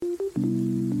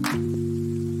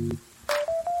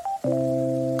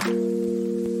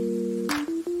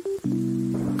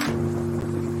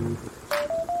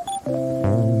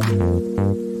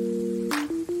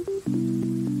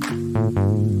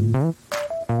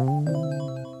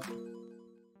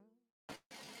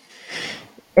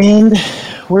And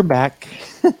we're back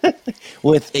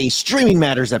with a Streaming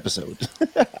Matters episode.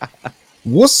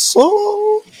 What's up?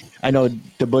 I know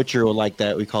the Butcher will like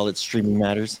that. We call it Streaming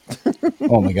Matters.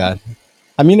 Oh my god.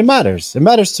 I mean, it matters. It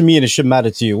matters to me, and it should matter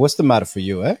to you. What's the matter for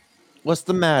you, eh? What's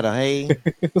the matter, hey?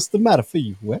 What's the matter for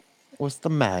you, eh? What's the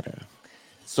matter?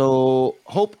 So,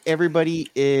 hope everybody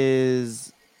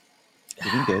is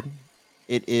doing good.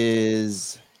 It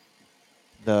is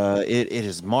it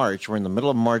is March. We're in the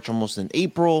middle of March, almost in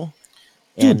April.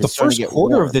 Dude, the first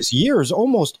quarter of this year is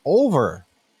almost over.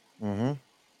 Mm-hmm.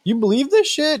 You believe this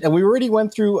shit? And we already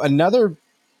went through another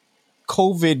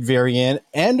COVID variant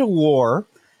and a war.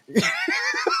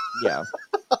 Yeah.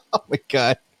 Oh my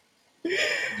god.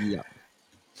 Yeah.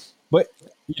 But,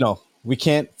 we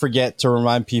can't forget to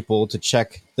remind people to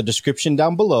check the description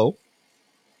down below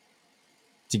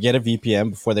to get a VPN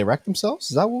before they wreck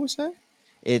themselves. Is that what we're saying?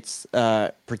 It's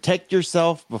protect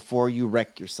yourself before you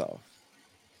wreck yourself.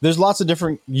 There's lots of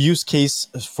different use case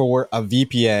for a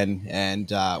VPN,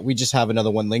 and we just have another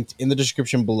one linked in the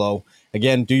description below.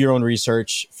 Again, do your own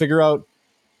research, figure out,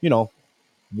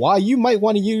 why you might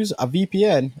want to use a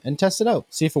VPN and test it out.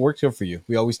 See if it works good for you.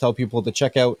 We always tell people to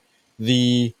check out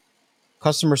the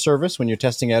customer service when you're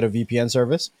testing out a VPN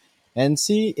service and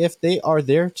see if they are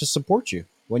there to support you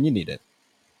when you need it.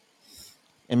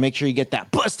 And make sure you get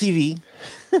that Buzz TV.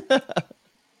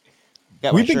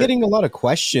 We've been getting a lot of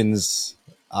questions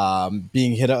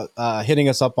hitting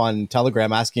us up on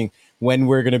Telegram asking when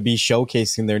we're going to be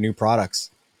showcasing their new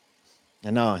products.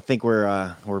 I know. I think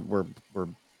we're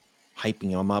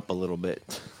hyping them up a little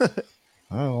bit.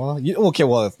 Oh,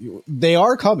 well, they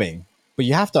are coming, but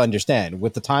you have to understand,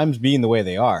 with the times being the way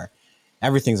they are,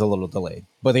 everything's a little delayed.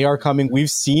 But they are coming. We've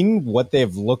seen what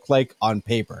they've looked like on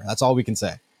paper. That's all we can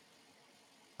say.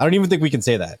 I don't even think we can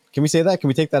say that. Can we say that? Can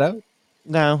we take that out?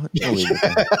 No.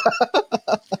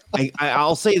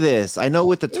 I'll say this. I know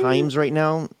with the times right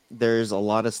now, there's a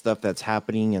lot of stuff that's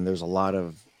happening, and there's a lot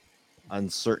of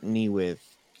uncertainty with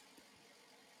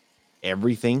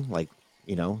everything, like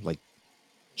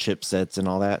chipsets and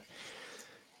all that.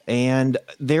 And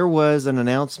there was an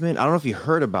announcement. I don't know if you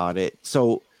heard about it.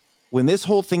 So when this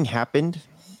whole thing happened,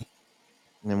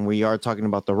 and we are talking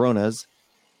about the Ronas,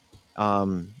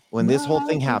 when this whole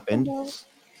thing happened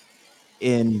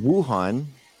in Wuhan.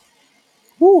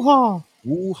 Wuhan.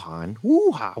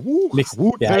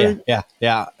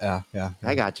 Yeah.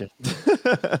 I got you.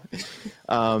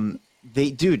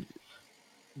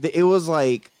 It was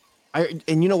like, and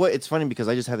you know what? It's funny because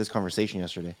I just had this conversation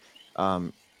yesterday.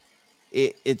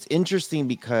 It's interesting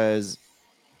because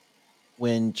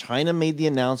when China made the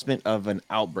announcement of an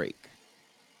outbreak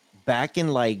back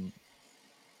in like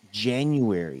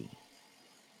January,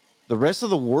 the rest of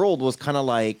the world was kind of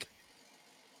like,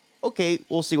 okay,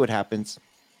 we'll see what happens.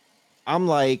 I'm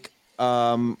like,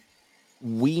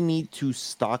 we need to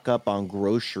stock up on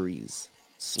groceries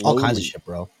slowly. All kinds of shit,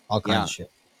 bro. All kinds of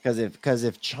shit. Because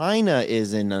if China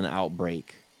is in an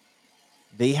outbreak,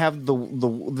 they have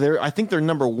I think they're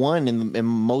number one in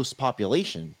most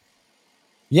population.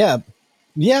 Yeah.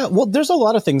 Well, there's a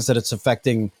lot of things that it's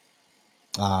affecting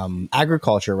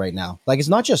agriculture right now. Like, it's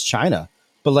not just China,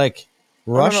 but like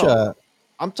Russia. No.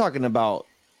 I'm talking about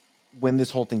when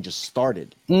this whole thing just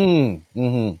started. You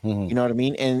know what I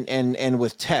mean? And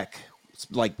with tech,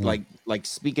 like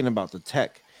speaking about the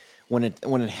tech, when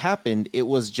it happened, it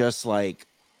was just like,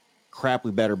 crap, we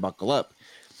better buckle up.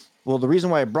 Well, the reason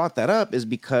why I brought that up is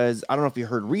because I don't know if you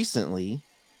heard recently,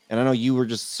 and I know you were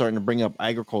just starting to bring up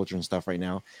agriculture and stuff right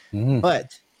now,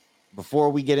 but before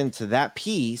we get into that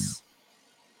piece,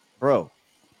 bro,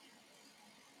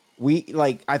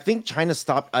 I think China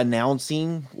stopped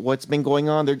announcing what's been going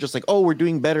on. They're just like, oh, we're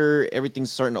doing better.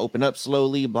 Everything's starting to open up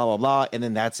slowly, blah, blah, blah. And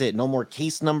then that's it. No more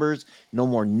case numbers, no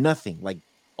more nothing. Like,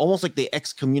 almost like they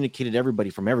excommunicated everybody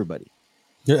from everybody.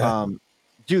 Yeah.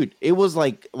 Dude, it was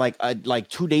like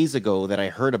 2 days ago that I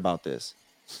heard about this.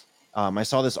 I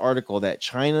saw this article that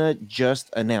China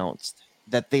just announced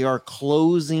that they are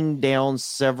closing down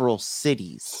several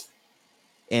cities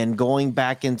and going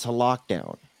back into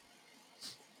lockdown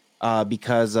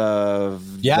because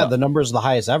of the number is the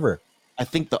highest ever. I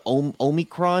think the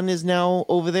Omicron is now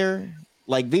over there.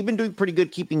 Like, they've been doing pretty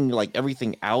good keeping like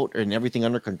everything out and everything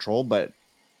under control, but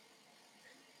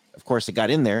of course it got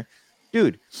in there,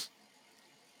 dude.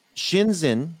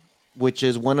 Shenzhen, which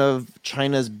is one of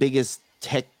China's biggest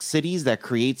tech cities that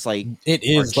creates like it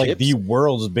is like the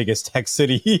world's biggest tech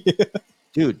city.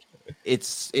 Dude,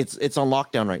 it's on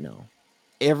lockdown right now.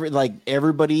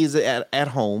 Everybody's at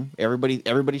home.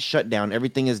 Everybody's shut down.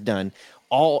 Everything is done.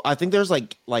 I think there's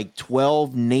like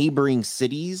 12 neighboring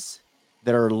cities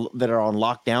that are on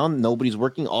lockdown. Nobody's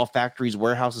working. All factories,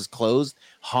 warehouses closed.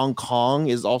 Hong Kong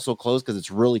is also closed because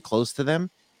it's really close to them.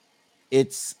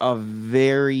 It's a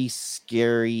very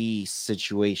scary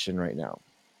situation right now.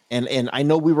 And I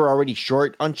know we were already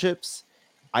short on chips.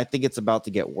 I think it's about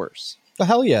to get worse. Oh,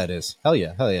 hell yeah, it is. Hell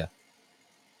yeah.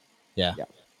 Yeah.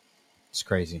 It's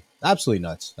crazy. Absolutely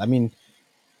nuts. I mean,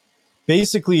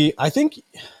 basically, I think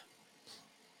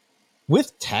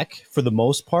with tech, for the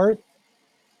most part,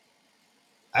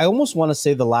 I almost want to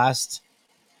say the last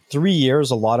 3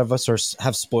 years, a lot of us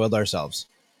have spoiled ourselves,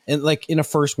 and like in a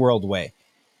first world way.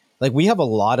 Like we have a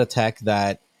lot of tech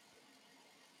that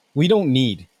we don't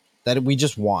need, that we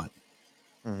just want.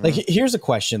 Mm-hmm. Like here's a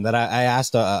question that I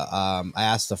asked I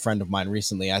asked a friend of mine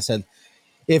recently. I said,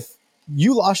 if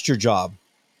you lost your job,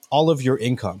 all of your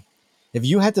income, if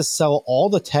you had to sell all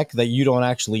the tech that you don't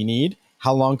actually need,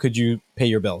 how long could you pay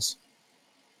your bills?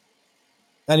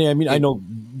 And I mean, I know,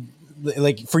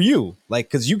 like for you, like,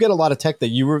 because you get a lot of tech that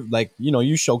you were like, you know,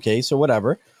 you showcase or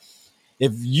whatever.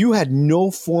 If you had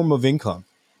no form of income,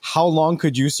 how long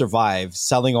could you survive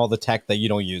selling all the tech that you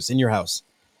don't use in your house?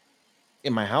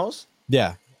 In my house?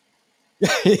 Yeah.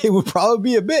 It would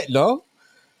probably be a bit, no?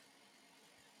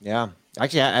 Yeah.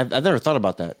 Actually, I've never thought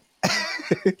about that.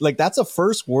 Like, that's a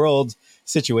first world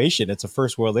situation. It's a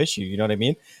first world issue. You know what I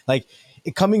mean? Like,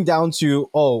 it coming down to,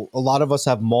 a lot of us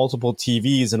have multiple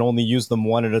TVs and only use them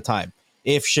one at a time.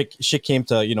 If shit came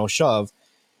to, you know, shove,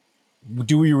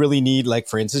 do we really need, like,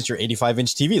 for instance, your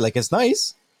 85-inch TV? Like, it's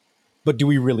nice, but do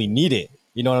we really need it?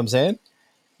 You know what I'm saying?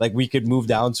 Like, we could move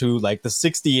down to, like, the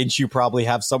 60-inch you probably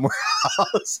have somewhere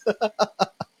else.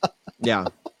 Yeah.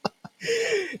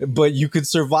 But you could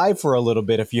survive for a little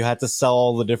bit if you had to sell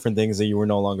all the different things that you were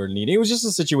no longer needing. It was just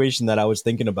a situation that I was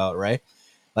thinking about, right?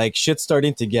 Like, shit's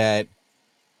starting to get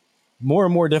more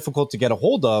and more difficult to get a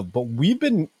hold of, but we've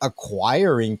been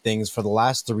acquiring things for the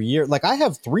last 3 years. Like, I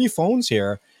have 3 phones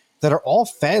here that are all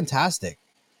fantastic.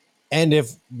 And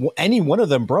if any one of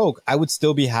them broke, I would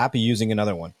still be happy using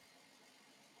another one.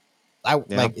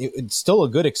 Like, it's still a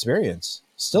good experience,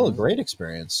 still a great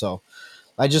experience. So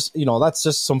I just, you know, that's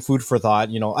just some food for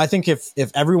thought. You know, I think if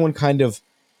everyone kind of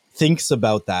thinks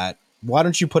about that, why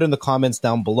don't you put in the comments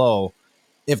down below,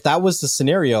 if that was the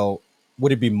scenario,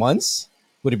 would it be months?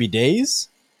 Would it be days?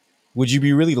 Would you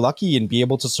be really lucky and be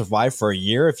able to survive for a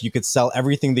year if you could sell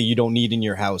everything that you don't need in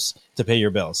your house to pay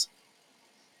your bills?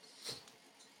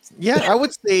 Yeah, I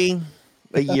would say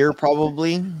a year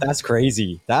probably. That's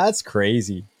crazy. That's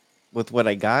crazy. With what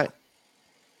I got.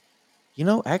 You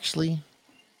know, actually,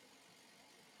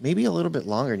 maybe a little bit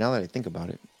longer now that I think about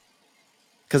it.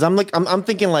 Because I'm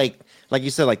thinking like you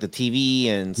said, like the TV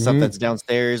and stuff that's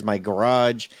downstairs, my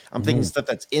garage. I'm thinking stuff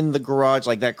that's in the garage,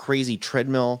 like that crazy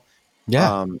treadmill.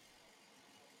 Yeah.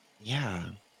 Yeah.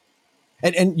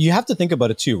 And you have to think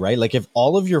about it too, right? Like if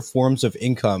all of your forms of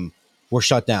income were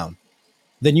shut down,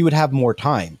 then you would have more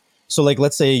time. So like,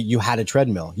 let's say you had a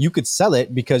treadmill, you could sell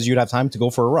it because you'd have time to go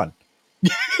for a run.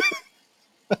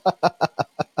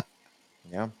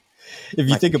 Yeah. If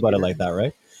you think about it like that,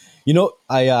 right? You know,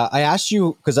 I asked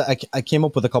you, because I came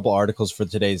up with a couple articles for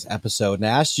today's episode, and I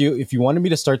asked you if you wanted me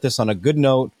to start this on a good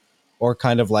note or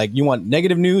kind of like you want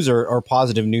negative news or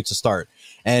positive news to start.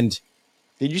 And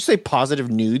did you say positive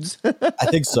nudes? I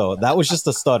think so. That was just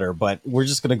a stutter, but we're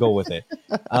just going to go with it.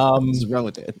 What's wrong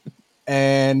with it?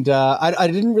 And I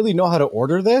didn't really know how to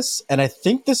order this, and I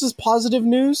think this is positive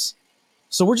news.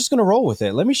 So we're just going to roll with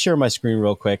it. Let me share my screen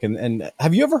real quick. And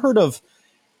have you ever heard of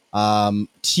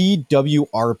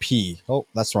TWRP? Oh,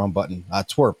 that's the wrong button.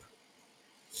 Twerp.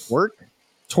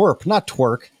 Twerp, not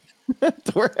twerk.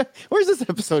 Where's this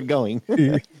episode going?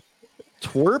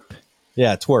 Twerp?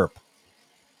 Yeah, twerp.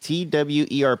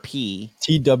 TWERP.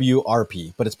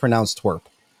 TWRP, but it's pronounced twerp.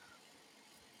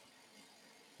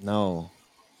 No.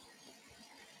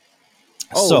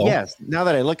 Oh, so, yes. Now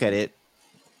that I look at it.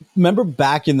 Remember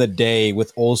back in the day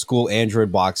with old school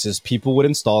Android boxes, people would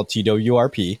install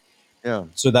TWRP. Yeah.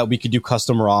 So that we could do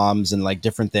custom ROMs and like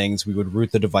different things. We would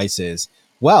root the devices.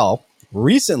 Well,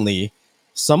 recently,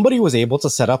 somebody was able to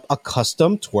set up a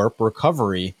custom twerp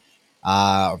recovery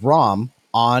ROM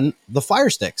on the Fire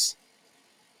Sticks.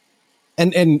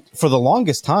 And for the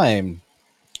longest time,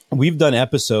 we've done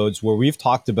episodes where we've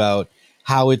talked about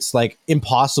how it's like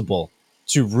impossible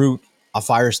to root a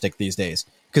Fire Stick these days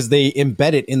because they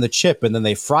embed it in the chip and then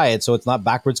they fry it so it's not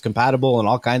backwards compatible and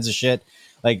all kinds of shit.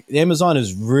 Like Amazon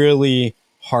is really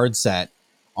hard set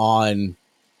on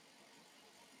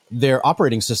their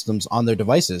operating systems on their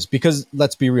devices because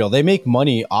let's be real, they make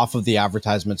money off of the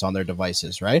advertisements on their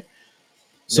devices, right?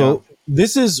 So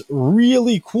this is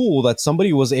really cool that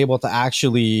somebody was able to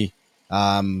actually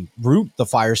root the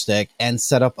Fire Stick and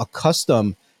set up a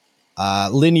custom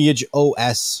Lineage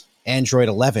OS Android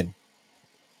 11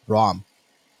 ROM.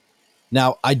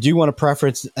 Now, I do want to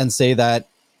preference and say that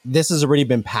this has already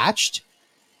been patched.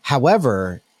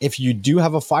 However, if you do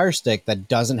have a Fire Stick that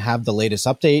doesn't have the latest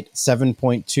update,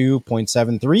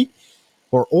 7.2.73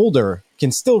 or older,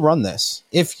 can still run this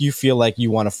if you feel like you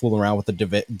want to fool around with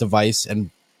the device. And,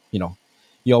 you know,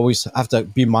 you always have to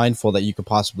be mindful that you could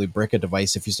possibly brick a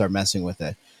device if you start messing with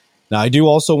it. Now, I do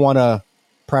also want to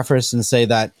preface and say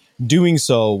that doing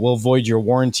so will void your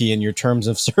warranty and your terms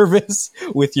of service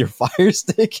with your Fire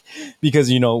Stick,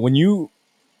 because, you know, when you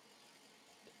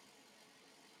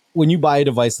buy a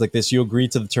device like this, you agree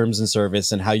to the terms and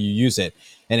service and how you use it.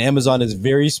 And Amazon is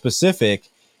very specific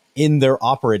in their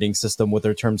operating system with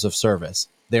their terms of service.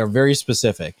 They are very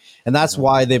specific. And that's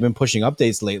why they've been pushing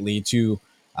updates lately to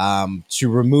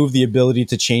remove the ability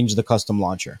to change the custom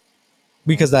launcher,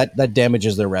 because that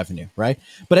damages their revenue, right?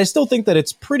 But I still think that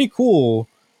it's pretty cool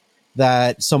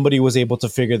that somebody was able to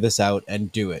figure this out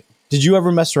and do it. Did you ever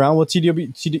mess around with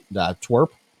Twerp?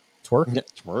 Twerp?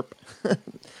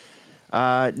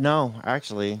 No,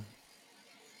 actually,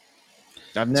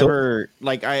 I've never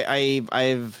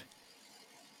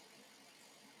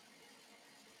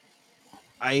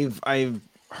I've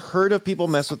heard of people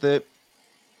mess with it.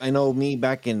 I know me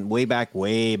way back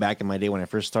in my day when I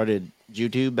first started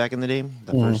YouTube back in the day,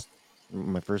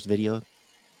 my first video.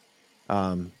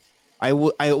 I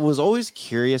was always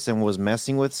curious and was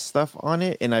messing with stuff on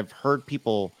it, and I've heard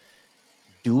people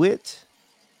do it.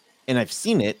 And I've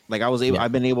seen it. Like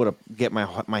I've been able to get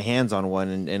my hands on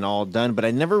one and all done, but I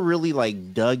never really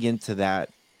like dug into that.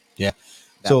 Yeah.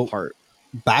 That part.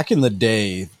 Back in the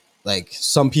day, like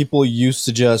some people used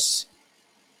to just,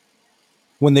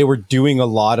 when they were doing a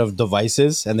lot of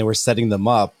devices and they were setting them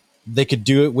up, they could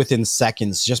do it within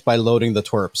seconds just by loading the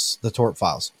twerp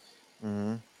files.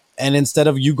 Mm-hmm. And instead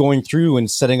of you going through and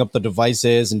setting up the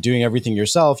devices and doing everything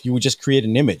yourself, you would just create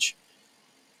an image.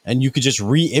 And you could just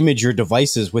re-image your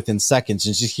devices within seconds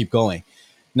and just keep going.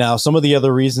 Now, some of the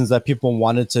other reasons that people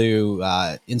wanted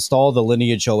to install the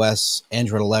Lineage OS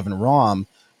Android 11 ROM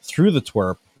through the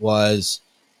twerp was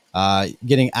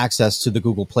getting access to the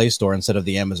Google Play Store instead of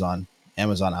the Amazon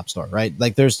App Store, right?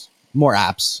 Like there's more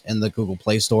apps in the Google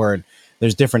Play Store, and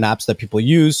there's different apps that people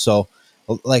use. So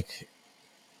like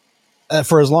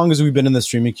for as long as we've been in the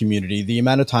streaming community, the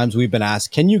amount of times we've been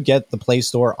asked, can you get the Play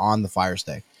Store on the Fire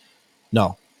Stick?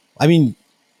 No. I mean,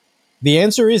 the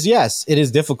answer is yes, it is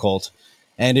difficult,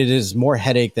 and it is more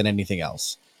headache than anything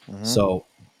else. Mm-hmm. So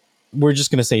we're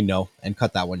just going to say no and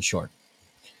cut that one short.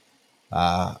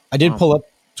 I did pull up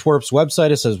Twerp's website.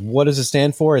 It says, what does it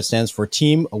stand for? It stands for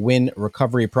Team Win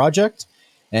Recovery Project,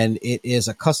 and it is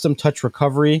a custom touch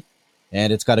recovery,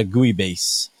 and it's got a GUI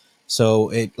base. So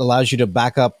it allows you to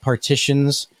back up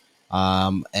partitions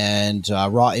and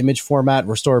raw image format,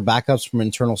 restore backups from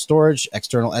internal storage,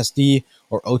 external SD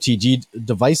or OTG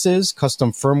devices,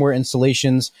 custom firmware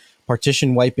installations,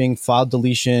 partition wiping, file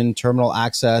deletion, terminal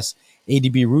access,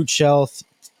 ADB root shell,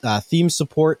 theme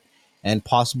support, and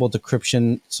possible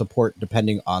decryption support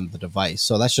depending on the device.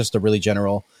 So that's just a really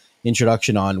general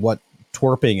introduction on what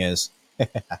twerping is. I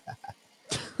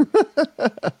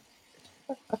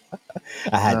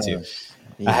had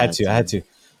to.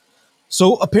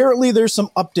 So apparently there's some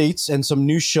updates and some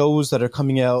new shows that are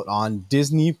coming out on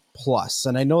Disney Plus.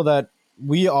 And I know that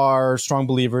we are strong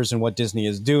believers in what Disney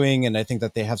is doing. And I think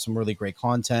that they have some really great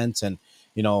content, and,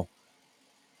 you know,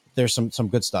 there's some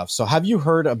good stuff. So have you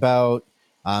heard about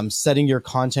setting your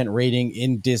content rating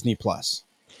in Disney Plus?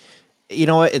 You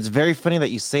know what? It's very funny that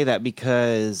you say that,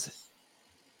 because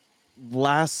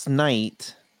last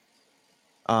night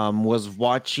was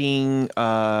watching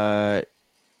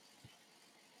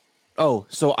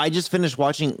so I just finished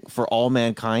watching For All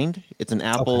Mankind. It's an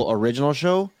Apple original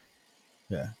show.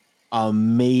 Yeah.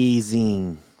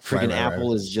 Amazing. Freaking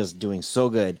Apple is just doing so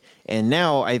good. And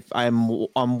now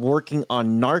I'm working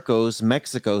on Narcos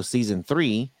Mexico season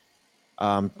 3.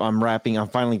 I'm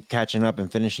finally catching up and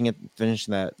finishing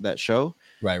that show.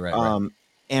 Right.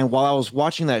 And while I was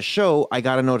watching that show, I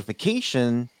got a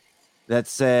notification that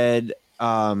said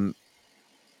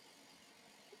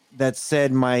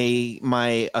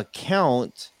my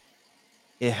account,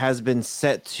 it has been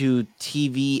set to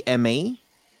TVMA,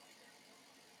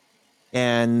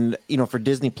 and for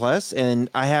Disney Plus. And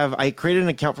I created an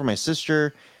account for my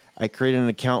sister, I created an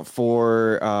account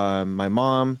for my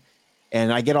mom,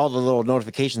 and I get all the little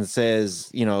notifications that says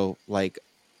like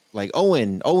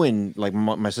Owen, like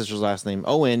my sister's last name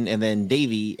Owen, and then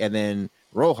Davey, and then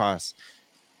Rojas.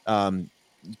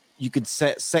 You could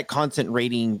set content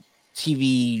rating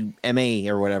TV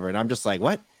MA or whatever. And I'm just like,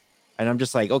 what? And I'm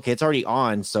just like, okay, it's already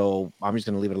on, so I'm just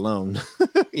gonna leave it alone.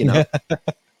 You know.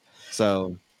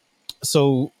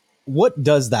 So what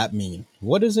does that mean?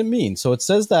 What does it mean? So it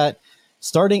says that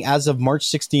starting as of March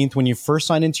 16th, when you first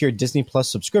sign into your Disney Plus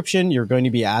subscription, you're going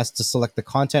to be asked to select the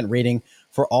content rating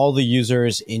for all the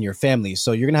users in your family.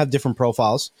 So you're going to have different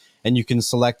profiles, and you can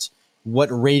select what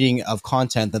rating of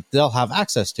content that they'll have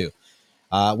access to.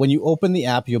 When you open the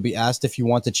app, you'll be asked if you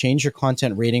want to change your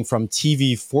content rating from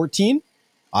TV 14.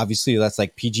 Obviously, that's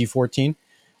like PG 14,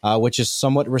 which is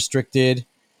somewhat restricted.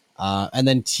 And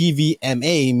then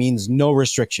TVMA means no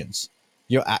restrictions.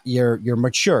 You're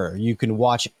mature. You can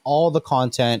watch all the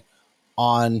content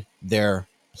on their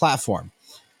platform.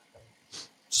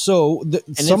 So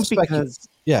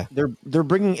they're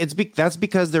bringing that's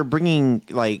because they're bringing,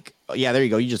 like, yeah, there you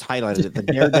go. You just highlighted it. The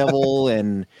Daredevil,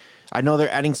 and I know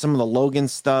they're adding some of the Logan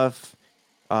stuff.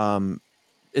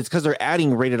 It's because they're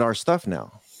adding rated R stuff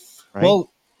now. Right?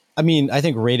 Well, I mean, I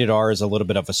think rated R is a little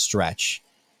bit of a stretch.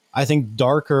 I think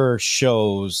darker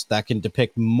shows that can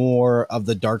depict more of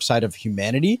the dark side of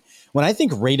humanity. When I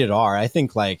think rated R, I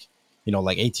think like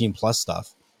 18 plus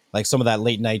stuff, like some of that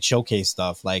late night showcase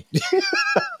stuff. Like,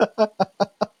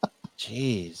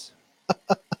 jeez,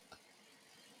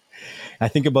 I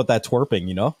think about that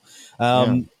twerping,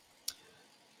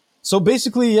 So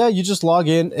basically, yeah, you just log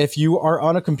in. If you are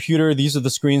on a computer, these are the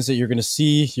screens that you're going to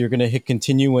see. You're going to hit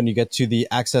continue when you get to the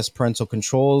access parental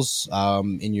controls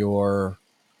in your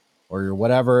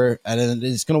whatever. And then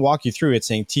it's going to walk you through it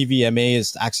saying TVMA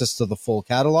is access to the full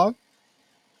catalog.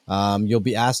 You'll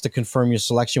be asked to confirm your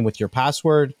selection with your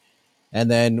password. And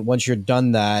then once you're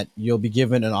done that, you'll be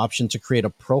given an option to create a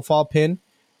profile pin.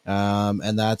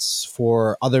 And that's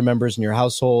for other members in your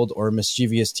household or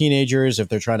mischievous teenagers. If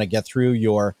they're trying to get through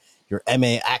your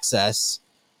MA access,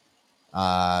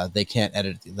 they can't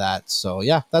edit that. So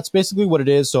yeah, that's basically what it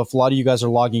is. So if a lot of you guys are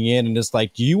logging in and it's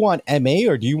like, do you want MA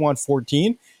or do you want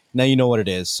 14? Now you know what it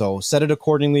is. So set it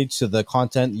accordingly to the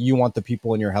content you want the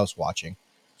people in your house watching.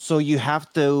 So you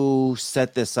have to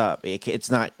set this up.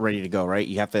 It's not ready to go, right?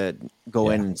 You have to go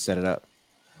in and set it up.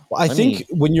 Well, I think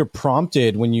when you're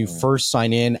prompted, when you first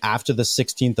sign in after the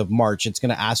 16th of March, it's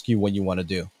going to ask you what you want to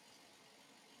do.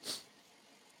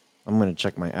 I'm going to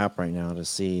check my app right now to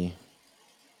see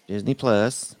Disney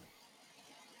Plus.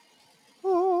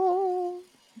 Oh,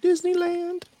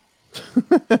 Disneyland.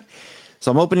 So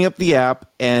I'm opening up the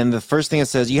app, and the first thing it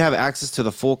says, you have access to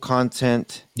the full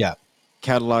content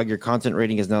catalog. Your content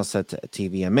rating is now set to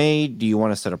TVMA. Do you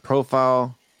want to set a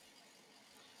profile?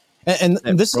 And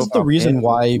this is the reason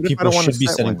why people should be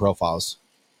setting profiles.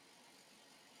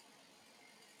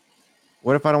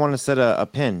 What if I don't want to set a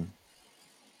pin?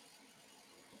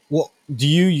 Well, do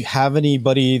you have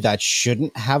anybody that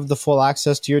shouldn't have the full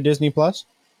access to your Disney Plus?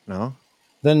 No.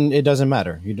 Then it doesn't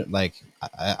matter. You don't,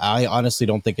 I honestly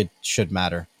don't think it should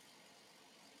matter.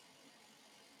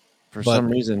 For some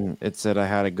reason, it said I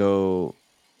had to go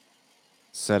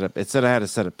set up. It said I had to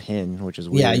set a pin, which is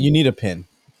weird. Yeah, you need a pin.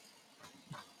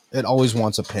 It always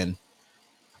wants a pin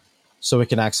so it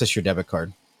can access your debit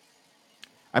card.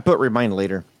 I put remind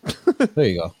later. There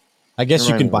you go. I guess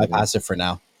you can bypass it for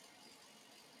now.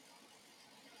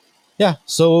 Yeah,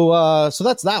 so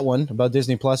that's that one about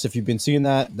Disney Plus. If you've been seeing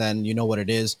that, then you know what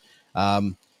it is.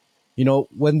 When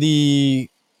the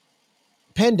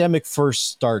pandemic first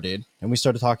started, and we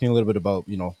started talking a little bit about,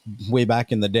 way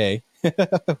back in the day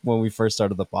when we first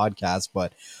started the podcast,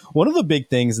 but one of the big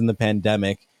things in the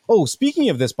pandemic. Oh, speaking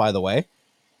of this, by the way,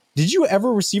 did you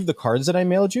ever receive the cards that I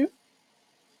mailed you?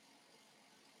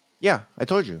 Yeah, I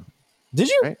told you. Did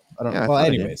you? Right? I don't know. Well,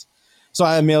 anyways. So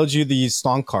I mailed you these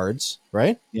stonk cards,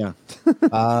 right? Yeah.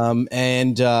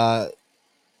 And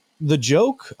the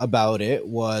joke about it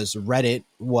was Reddit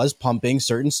was pumping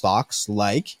certain stocks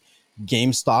like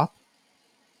GameStop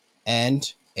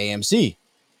and AMC.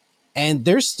 And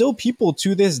there's still people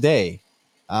to this day,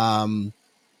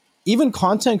 even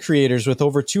content creators with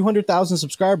over 200,000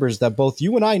 subscribers that both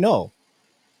you and I know,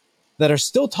 that are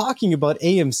still talking about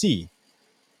AMC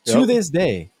to this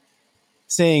day,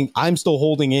 saying I'm still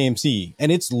holding AMC,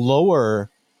 and it's lower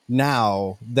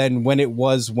now than when it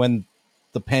was when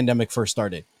the pandemic first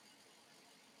started,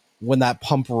 when that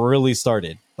pump really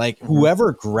started. Like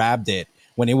whoever grabbed it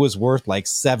when it was worth like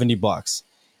 $70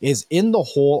 is in the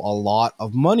hole a lot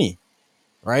of money,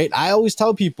 right? I always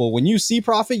tell people, when you see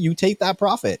profit, you take that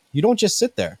profit. You don't just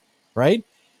sit there, right?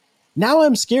 Now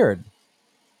I'm scared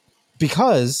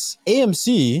because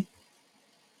AMC,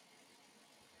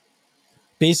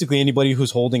 basically anybody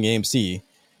who's holding AMC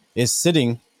is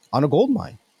sitting on a gold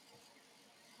mine,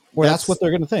 or that's what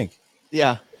they're going to think.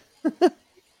 Yeah.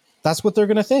 That's what they're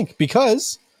going to think,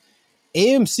 because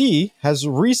AMC has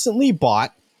recently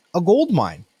bought a gold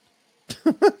mine.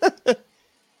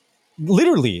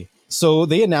 Literally. So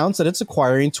they announced that it's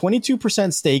acquiring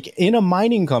 22% stake in a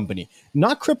mining company,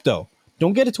 not crypto.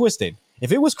 Don't get it twisted.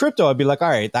 If it was crypto, I'd be like, all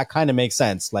right, that kind of makes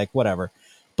sense. Like, whatever.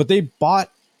 But they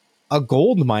bought a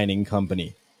gold mining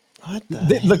company. What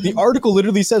the Look, the article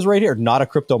literally says right here, not a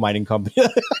crypto mining company. I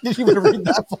didn't even read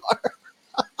that far.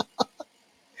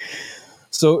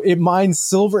 So it mines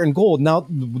silver and gold. Now,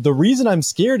 the reason I'm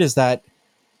scared is that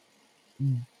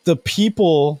the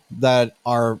people that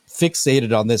are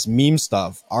fixated on this meme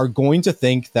stuff are going to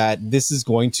think that this is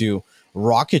going to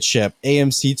rocket ship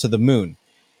AMC to the moon.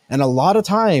 And a lot of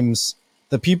times,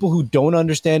 the people who don't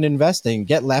understand investing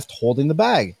get left holding the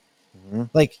bag. Mm-hmm.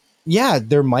 Like, yeah,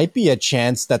 there might be a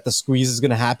chance that the squeeze is going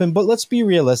to happen, but let's be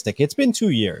realistic. It's been 2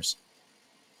 years.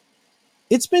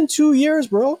 It's been 2 years,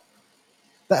 bro,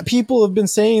 that people have been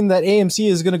saying that AMC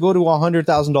is going to go to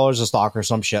 $100,000 a stock or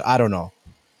some shit. I don't know.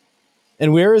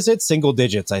 And where is it? Single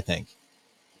digits, I think.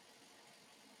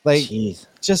 Like, jeez.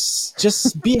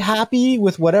 Just be happy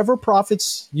with whatever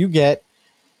profits you get,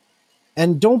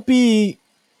 and don't be,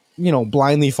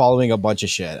 blindly following a bunch of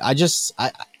shit.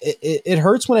 It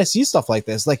hurts when I see stuff like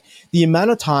this. Like, the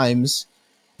amount of times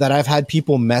that I've had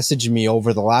people message me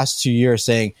over the last 2 years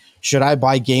saying, should I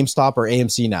buy GameStop or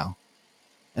AMC now?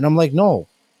 And I'm like, no.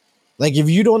 Like, if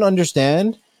you don't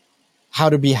understand how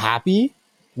to be happy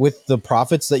with the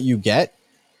profits that you get,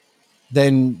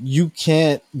 then you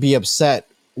can't be upset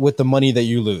with the money that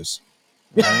you lose.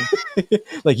 Right.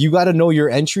 Like, you got to know your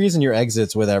entries and your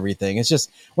exits with everything. It's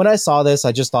just, when I saw this,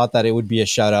 I just thought that it would be a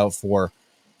shout out for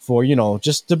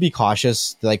just to be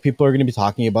cautious. Like, people are going to be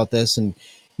talking about this, and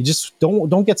you just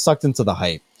don't get sucked into the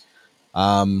hype.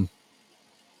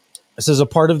 This is a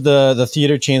part of the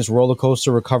theater chain's roller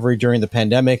coaster recovery during the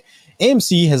pandemic.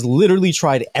 AMC has literally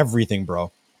tried everything,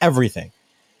 bro. Everything.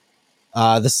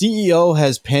 The CEO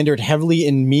has pandered heavily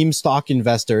in meme stock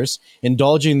investors,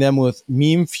 indulging them with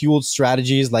meme-fueled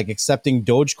strategies like accepting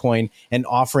Dogecoin and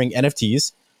offering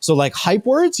NFTs. So, like, hype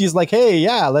words, he's like, hey,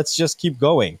 yeah, let's just keep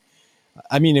going.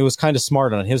 I mean, it was kind of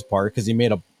smart on his part because he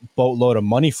made a boatload of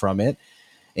money from it.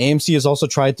 AMC has also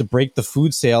tried to break the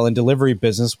food sale and delivery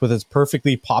business with its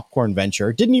Perfectly Popcorn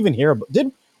venture. Didn't even hear about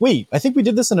wait, I think we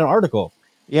did this in an article.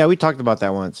 Yeah, we talked about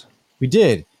that once. We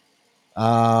did.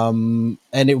 And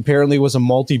it apparently was a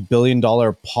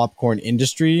multi-billion-dollar popcorn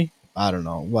industry. I don't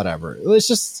know, whatever. Let's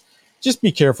just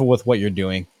be careful with what you're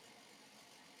doing.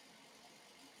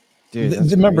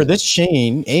 Dude, remember, this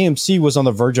chain, AMC, was on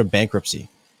the verge of bankruptcy,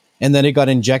 and then it got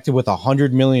injected with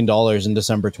 $100 million in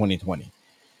December 2020.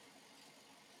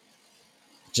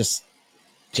 Just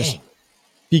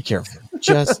be careful.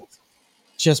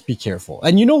 Just be careful.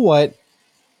 And you know what?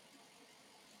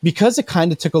 Because it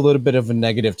kind of took a little bit of a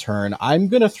negative turn, I'm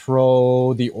going to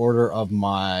throw the order of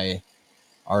my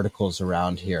articles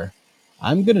around here.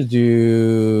 I'm going to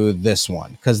do this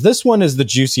one, because this one is the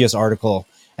juiciest article,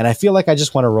 and I feel like I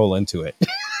just want to roll into it.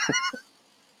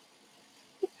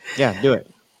 Yeah, do it.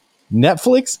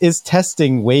 Netflix is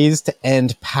testing ways to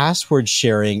end password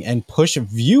sharing and push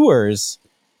viewers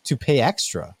to pay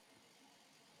extra.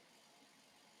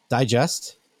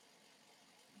 Digest.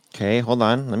 Okay, hold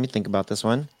on. Let me think about this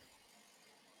one.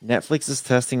 Netflix is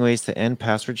testing ways to end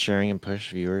password sharing and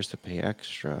push viewers to pay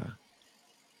extra.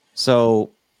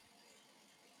 So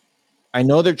I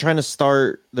know they're trying to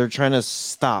stop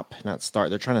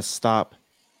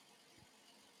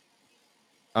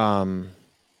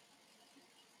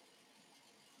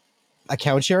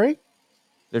account sharing?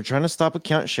 They're trying to stop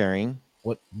account sharing.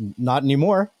 What? Not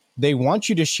anymore. They want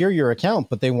you to share your account,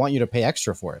 but they want you to pay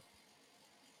extra for it.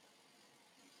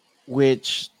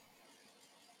 Which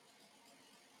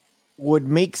would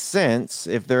make sense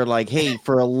if they're like, hey,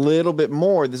 for a little bit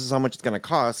more, this is how much it's going to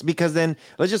cost. Because then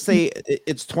let's just say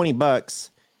it's $20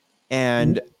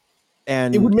 and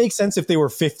it would make sense if they were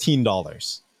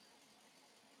 $15.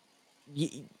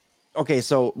 Okay,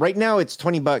 so right now it's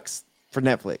 $20 for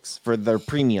Netflix for their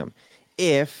premium.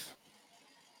 If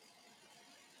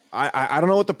I don't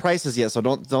know what the price is yet, so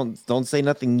don't say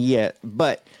nothing yet.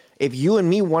 But if you and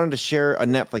me wanted to share a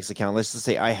Netflix account, let's just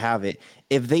say I have it.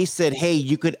 If they said, hey,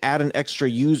 you could add an extra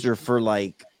user for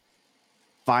like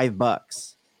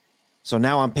 $5. So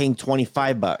now I'm paying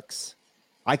 $25.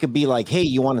 I could be like, hey,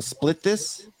 you want to split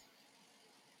this?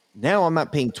 Now I'm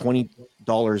not paying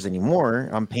 $20 anymore.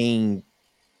 I'm paying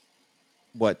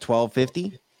what,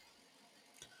 $12.50?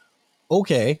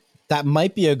 Okay, that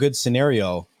might be a good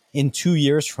scenario in 2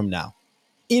 years from now.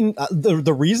 In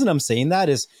the reason I'm saying that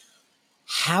is,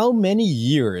 how many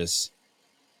years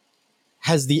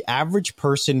has the average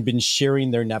person been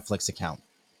sharing their Netflix account?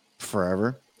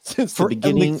 Forever. Since the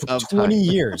beginning for of 20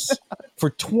 time. years. For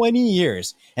 20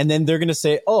 years. And then they're going to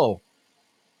say, oh,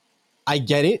 I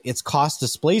get it. It's cost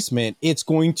displacement. They're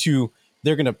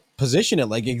going to position it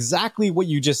like exactly what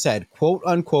you just said, quote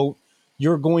unquote,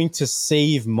 you're going to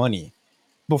save money.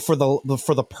 But for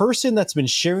the person that's been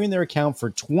sharing their account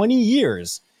for 20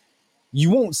 years,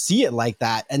 you won't see it like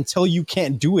that until you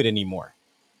can't do it anymore.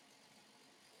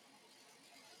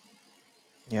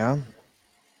 Yeah.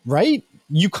 Right?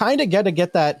 You kind of got to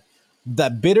get that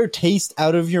bitter taste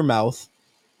out of your mouth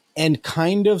and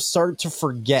kind of start to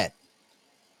forget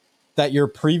that your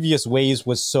previous ways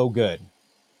was so good.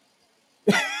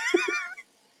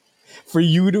 For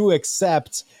you to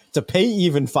accept to pay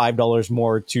even $5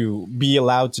 more to be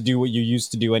allowed to do what you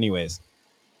used to do anyways.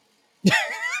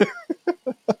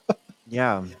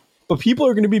 Yeah. But people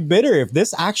are going to be bitter if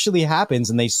this actually happens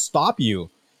and they stop you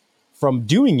from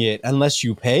doing it unless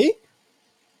you pay.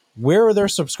 Where are their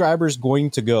subscribers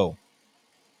going to go?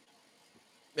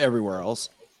 Everywhere else.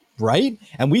 Right?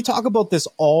 And we talk about this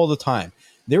all the time.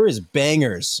 There is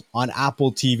bangers on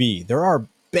Apple TV. There are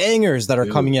bangers that are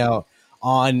coming out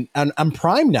on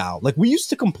Prime now. Like, we used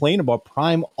to complain about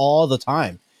Prime all the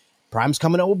time. Prime's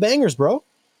coming out with bangers, bro.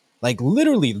 Like,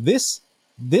 literally this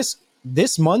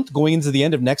month going into the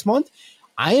end of next month,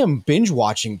 I am binge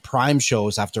watching Prime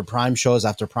shows after Prime shows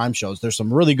after Prime shows. There's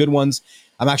some really good ones.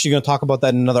 I'm actually going to talk about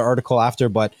that in another article after,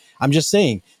 but I'm just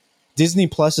saying Disney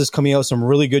Plus is coming out with some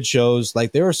really good shows.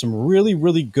 Like, there are some really,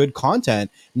 really good content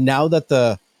now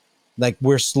that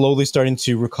we're slowly starting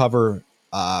to recover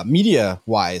media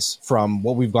wise from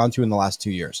what we've gone through in the last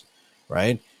 2 years,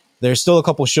 right? There's still a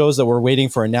couple shows that we're waiting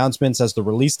for announcements as the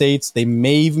release dates. They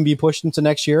may even be pushed into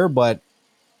next year, but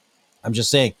I'm just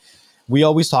saying, we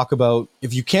always talk about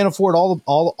if you can't afford all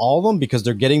of them because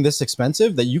they're getting this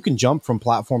expensive, that you can jump from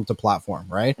platform to platform,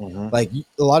 right? Mm-hmm. Like,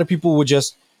 a lot of people would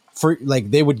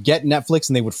they would get Netflix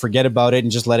and they would forget about it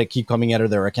and just let it keep coming out of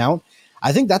their account.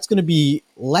 I think that's going to be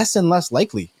less and less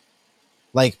likely.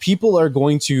 Like, people are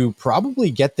going to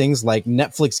probably get things like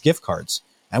Netflix gift cards.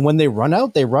 And when they run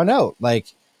out, they run out.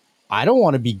 Like, I don't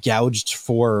want to be gouged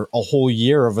for a whole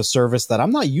year of a service that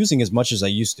I'm not using as much as I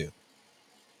used to.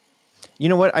 You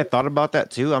know what? I thought about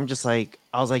that too. I was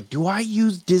like, do I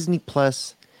use Disney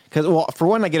Plus? Because, well, for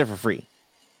one, I get it for free.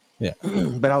 Yeah.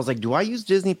 But I was like, do I use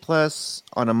Disney Plus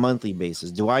on a monthly basis?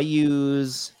 Do I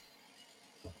use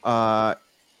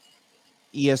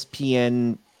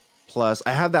ESPN Plus?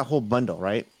 I have that whole bundle,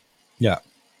 right? Yeah.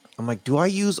 I'm like, do I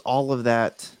use all of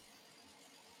that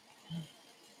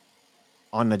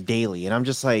on a daily? And I'm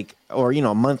just like, or,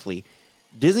 monthly.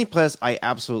 Disney Plus, I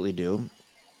absolutely do.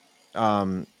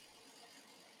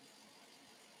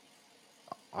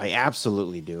 I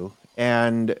absolutely do.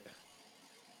 And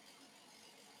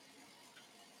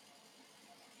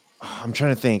I'm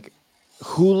trying to think.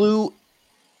 Hulu,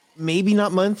 maybe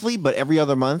not monthly, but every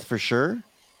other month for sure.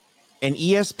 And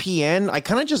ESPN, I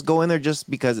kind of just go in there just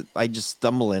because I just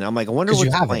stumble in. I'm like, I wonder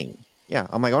what's playing. Yeah,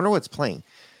 I'm like, I wonder what's playing.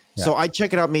 Yeah. So I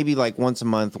check it out maybe like once a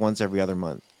month, once every other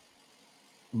month.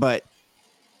 But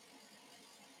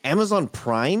Amazon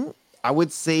Prime, I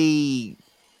would say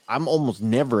I'm almost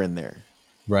never in there.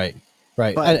 Right.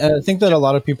 But I think that a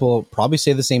lot of people probably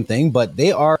say the same thing, but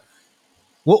they are.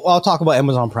 Well, I'll talk about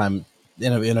Amazon Prime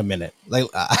in a minute. Like,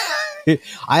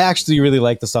 I actually really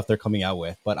like the stuff they're coming out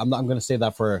with, but I'm going to say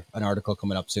that for an article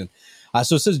coming up soon.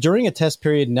 So it says, during a test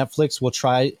period, Netflix will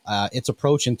try its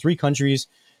approach in 3 countries: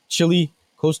 Chile,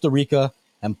 Costa Rica,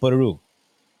 and Peru.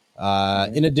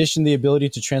 In addition, the ability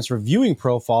to transfer viewing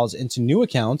profiles into new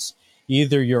accounts,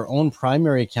 either your own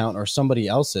primary account or somebody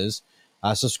else's.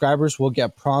 Subscribers will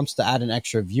get prompts to add an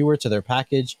extra viewer to their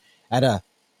package at a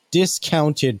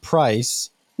discounted price,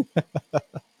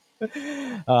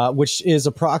 which is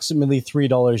approximately $3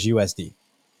 USD.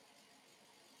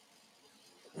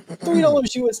 $3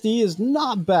 USD is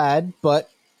not bad, but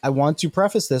I want to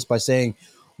preface this by saying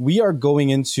we are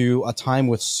going into a time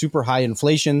with super high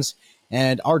inflations,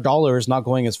 and our dollar is not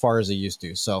going as far as it used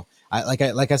to. So, like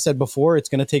I said before, it's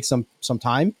going to take some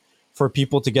time for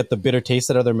people to get the bitter taste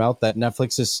out of their mouth that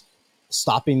Netflix is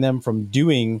stopping them from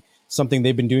doing something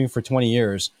they've been doing for 20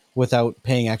 years without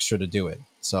paying extra to do it.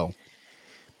 So,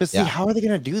 but see, how are they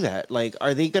going to do that? Like,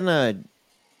 are they going to?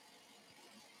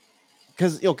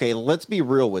 Because, okay, let's be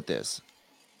real with this.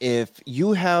 If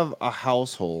you have a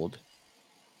household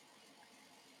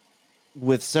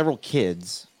with several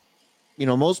kids,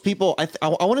 most people, I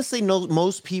want to say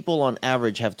most people on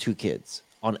average have 2 kids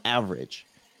on average.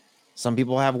 Some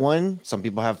people have 1, some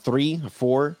people have 3 or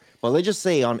 4, but let's just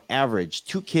say on average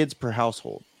 2 kids per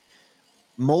household.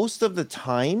 Most of the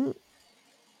time,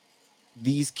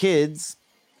 these kids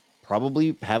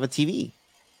probably have a TV.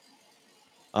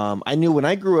 I knew when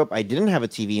I grew up, I didn't have a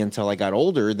TV until I got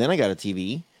older. Then I got a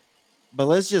TV. But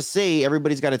let's just say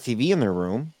everybody's got a TV in their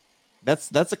room.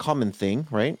 That's a common thing,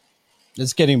 right?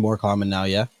 It's getting more common now,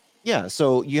 yeah. Yeah.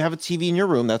 So you have a TV in your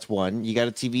room. That's one. You got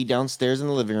a TV downstairs in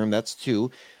the living room. That's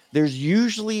two. There's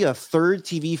usually a third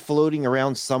TV floating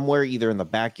around somewhere, either in the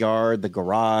backyard, the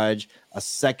garage, a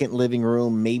second living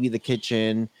room, maybe the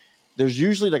kitchen. There's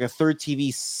usually like a third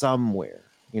TV somewhere.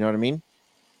 You know what I mean?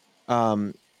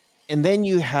 And then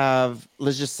you have,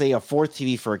 let's just say, a fourth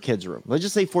TV for a kid's room. Let's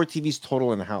just say 4 TVs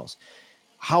total in the house.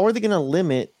 How are they going to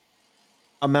limit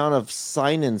amount of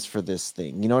sign-ins for this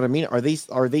thing? You know what I mean? Are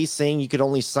they saying you could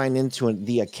only sign into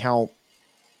the account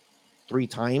 3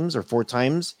 times or 4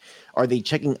 times? Are they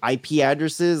checking IP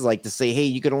addresses, like to say, hey,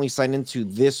 you could only sign into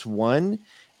this one?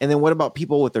 And then what about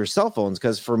people with their cell phones?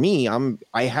 Because for me,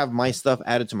 I have my stuff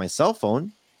added to my cell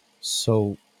phone.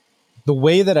 So the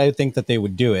way that I think that they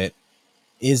would do it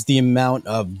is the amount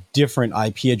of different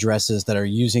IP addresses that are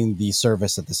using the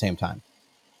service at the same time,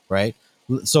 right?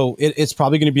 So it's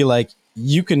probably going to be like,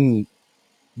 you can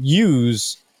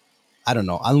use, I don't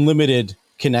know, unlimited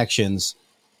connections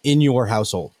in your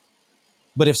household.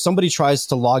 But if somebody tries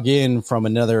to log in from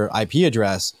another IP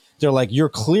address, they're like, you're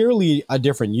clearly a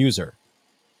different user.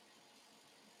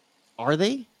 Are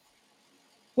they?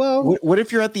 Well, what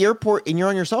if you're at the airport and you're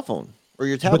on your cell phone or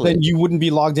your tablet? But then you wouldn't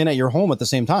be logged in at your home at the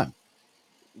same time.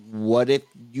 What if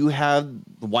you have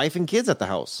the wife and kids at the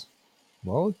house?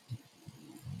 Well,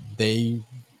 they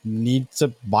need to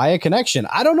buy a connection.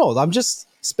 I don't know. I'm just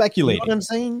speculating. You know what I'm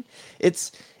saying?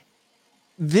 It's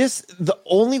this, the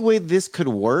only way this could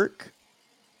work.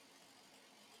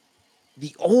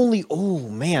 The only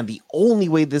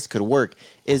way this could work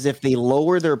is if they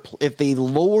lower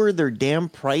their damn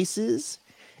prices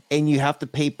and you have to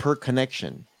pay per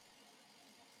connection.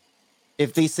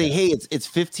 If they say, hey, it's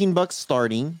 $15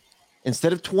 starting,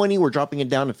 instead of 20, we're dropping it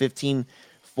down to 15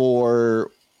 for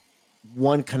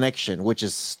one connection, which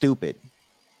is stupid.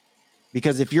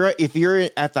 Because if you're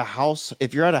at the house,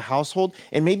 if you're at a household,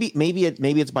 and maybe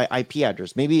it's by IP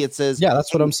address, maybe it says, yeah,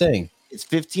 that's what I'm saying. It's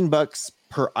 $15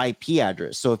 per IP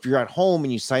address. So if you're at home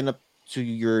and you sign up to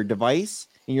your device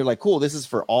and you're like, cool, this is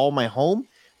for all my home.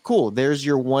 Cool. There's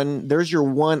your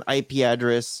one IP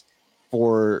address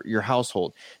for your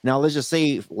household. Now let's just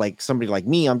say, like, somebody like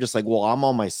me, I'm just like, well, I'm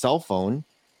on my cell phone.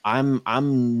 I'm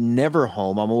never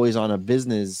home. I'm always on a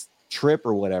business trip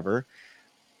or whatever.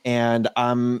 And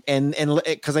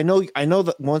because I know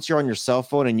that once you're on your cell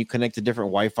phone and you connect to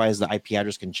different Wi-Fi's, the IP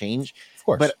address can change. Of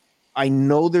course. But I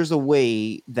know there's a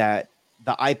way that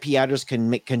the IP address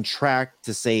can track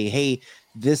to say, hey,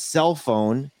 this cell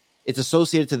phone, it's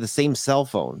associated to the same cell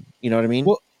phone. You know what I mean?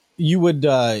 Well, you would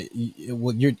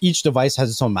each device has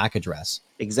its own MAC address.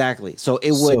 Exactly. So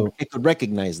it could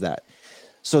recognize that.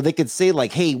 So they could say,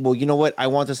 like, hey, well, you know what? I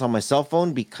want this on my cell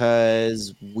phone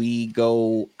because we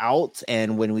go out,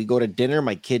 and when we go to dinner,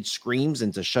 my kid screams,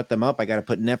 and to shut them up, I got to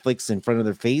put Netflix in front of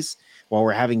their face while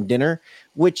we're having dinner,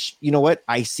 which, you know what?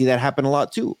 I see that happen a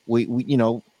lot too. We you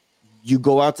know, you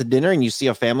go out to dinner and you see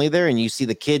a family there and you see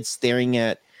the kids staring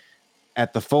at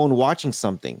the phone watching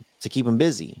something to keep them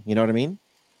busy. You know what I mean?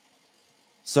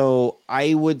 So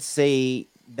I would say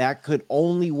that could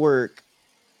only work.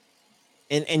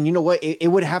 And you know what? It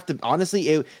would have to,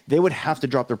 honestly, they would have to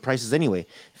drop their prices anyway.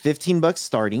 $15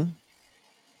 starting,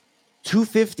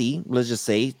 $250, let's just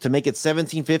say, to make it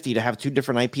 $17.50 to have 2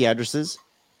 different IP addresses,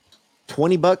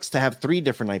 $20 to have 3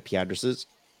 different IP addresses.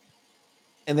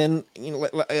 And then, you know,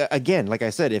 again, like I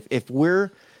said, if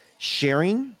we're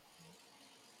sharing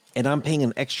and I'm paying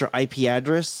an extra IP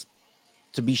address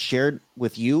to be shared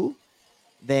with you,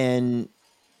 then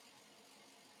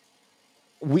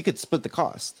we could split the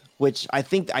cost, which I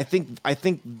think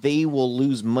they will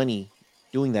lose money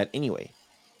doing that anyway.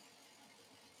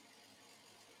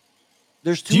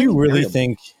 There's too. Do you really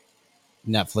think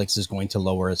Netflix is going to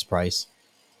lower its price?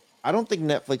 I don't think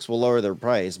Netflix will lower their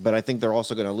price, but I think they're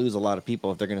also going to lose a lot of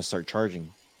people if they're going to start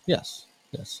charging. Yes.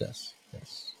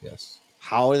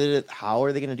 How are they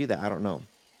going to do that? I don't know.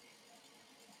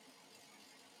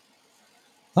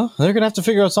 Oh, they're going to have to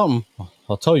figure out something.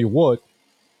 I'll tell you what.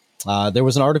 There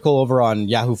was an article over on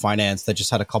Yahoo Finance that just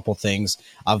had a couple things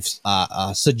of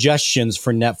suggestions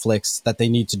for Netflix that they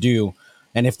need to do,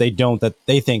 and if they don't, that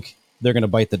they think they're going to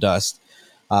bite the dust.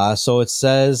 So it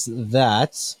says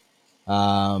that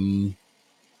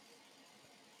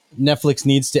Netflix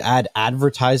needs to add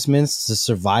advertisements to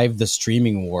survive the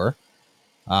streaming war.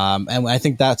 And I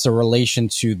think that's a relation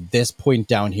to this point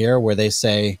down here where they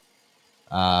say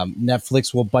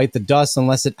Netflix will bite the dust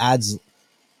unless it adds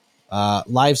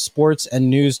live sports and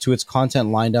news to its content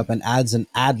lineup and adds an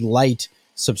ad light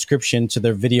subscription to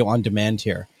their video on demand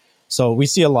tier. So we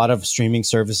see a lot of streaming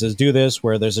services do this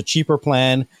where there's a cheaper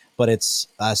plan, but it's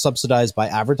subsidized by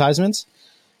advertisements.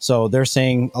 So they're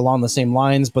saying along the same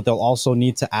lines, but they'll also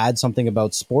need to add something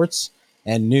about sports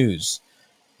and news.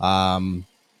 I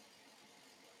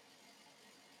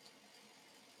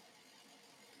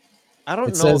don't know.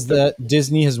 It says that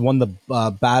Disney has won the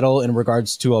battle in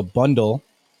regards to a bundle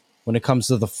when it comes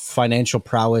to the financial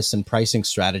prowess and pricing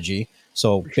strategy.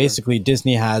 So basically,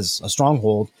 Disney has a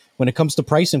stronghold when it comes to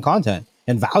price and content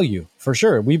and value, for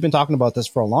sure. We've been talking about this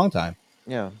for a long time.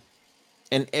 Yeah.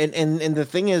 And the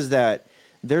thing is that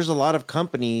there's a lot of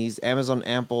companies, Amazon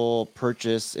Ample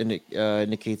purchase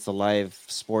indicates the live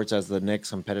sports as the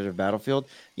next competitive battlefield.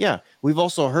 Yeah. We've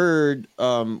also heard,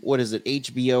 what is it,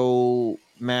 HBO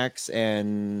Max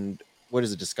and what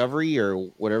is it, Discovery or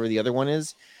whatever the other one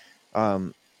is,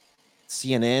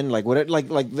 CNN, like what,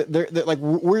 they're like,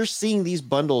 we're seeing these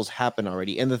bundles happen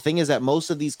already. And the thing is that most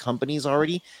of these companies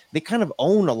already, they kind of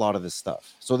own a lot of this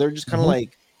stuff. So they're just kind of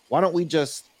like, why don't we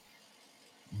just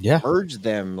merge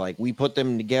them? Like we put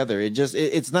them together.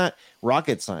 It's not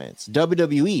rocket science.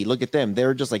 WWE, look at them.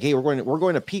 They're just like, hey, we're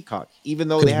going to Peacock, even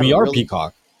though they have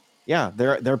Peacock. Yeah,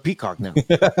 they're Peacock now.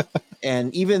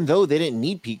 And even though they didn't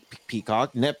need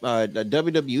Peacock,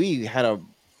 WWE had a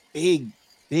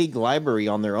big library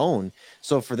on their own.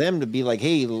 So for them to be like,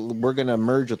 hey, we're going to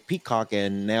merge with Peacock,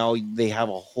 and now they have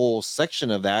a whole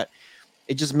section of that,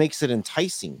 it just makes it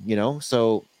enticing, you know?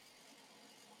 So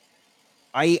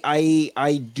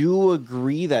I do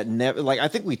agree that I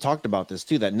think we talked about this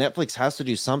too, that Netflix has to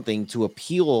do something to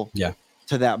appeal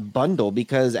to that bundle,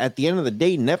 because at the end of the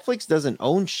day, Netflix doesn't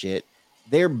own shit.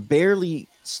 They're barely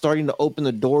starting to open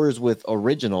the doors with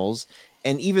originals.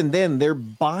 And even then, they're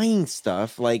buying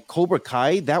stuff like Cobra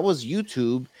Kai. That was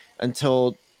YouTube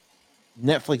until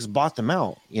Netflix bought them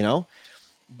out, you know?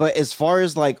 But as far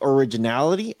as like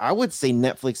originality, I would say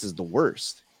Netflix is the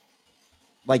worst.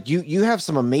 Like you have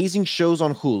some amazing shows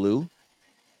on Hulu,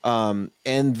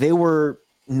 and they were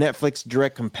Netflix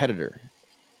direct competitor.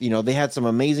 You know, they had some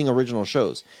amazing original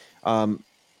shows.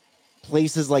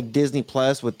 Places like Disney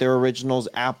Plus with their originals,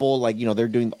 Apple, like, you know, they're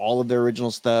doing all of their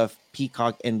original stuff,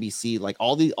 Peacock, NBC, like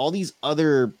all these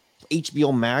other,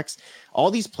 HBO Max, all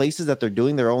these places that they're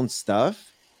doing their own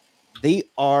stuff, they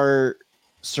are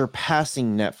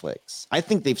surpassing Netflix. I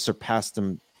think they've surpassed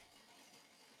them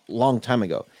a long time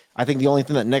ago. I think the only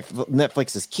thing that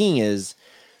Netflix is king is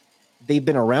they've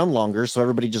been around longer, so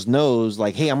everybody just knows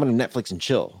like, hey, I'm going to Netflix and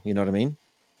chill. You know what I mean?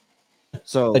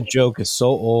 So that joke is so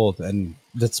old, and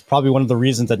that's probably one of the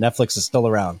reasons that Netflix is still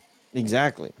around.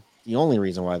 Exactly. The only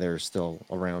reason why they're still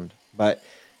around. But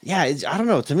yeah, I don't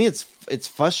know. To me, it's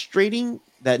frustrating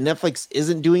that Netflix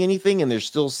isn't doing anything, and they're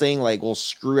still saying like, well,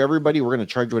 screw everybody. We're going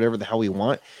to charge whatever the hell we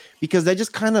want, because that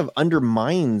just kind of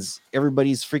undermines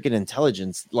everybody's freaking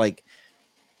intelligence. Like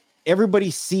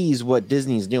everybody sees what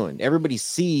Disney's doing. Everybody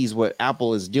sees what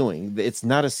Apple is doing. It's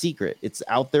not a secret. It's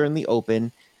out there in the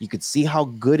open. You could see how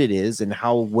good it is and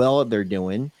how well they're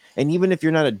doing. And even if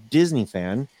you're not a Disney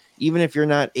fan, even if you're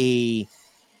not a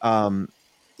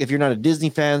Disney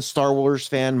fan, Star Wars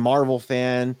fan, Marvel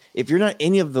fan, if you're not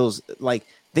any of those, like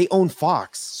they own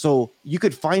Fox. So you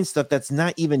could find stuff that's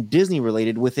not even Disney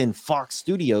related within Fox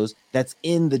Studios that's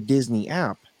in the Disney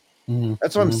app.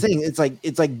 That's what I'm saying. It's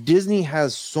like Disney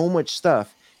has so much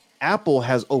stuff. Apple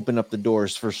has opened up the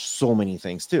doors for so many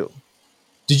things too.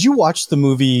 Did you watch the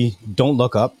movie Don't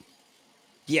Look Up?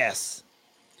 Yes.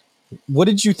 What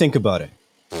did you think about it?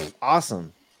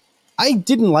 Awesome. I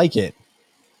didn't like it.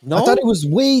 No? I thought it was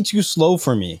way too slow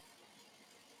for me.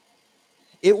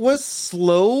 It was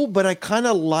slow, but I kind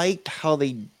of liked how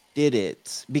they did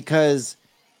it, because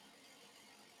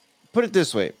put it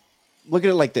this way. Look at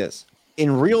it like this.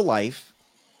 In real life,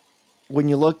 when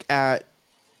you look at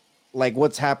like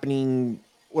what's happening,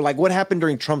 or like what happened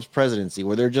during Trump's presidency,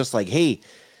 where they're just like, hey,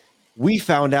 we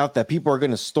found out that people are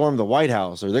going to storm the White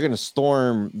House, or they're going to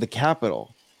storm the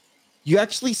Capitol. You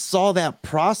actually saw that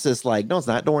process. Like, no, it's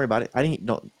not. Don't worry about it.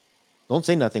 Don't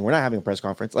say nothing. We're not having a press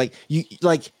conference.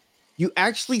 You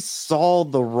actually saw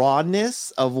the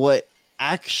rawness of what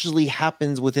actually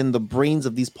happens within the brains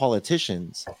of these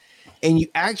politicians. And you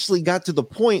actually got to the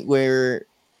point where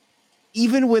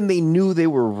even when they knew they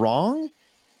were wrong,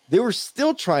 they were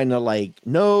still trying to like,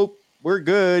 nope, we're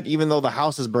good, even though the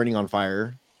house is burning on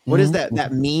fire. What is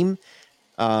that meme?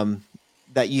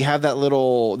 That you have that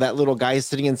little guy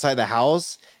sitting inside the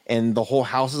house and the whole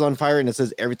house is on fire and it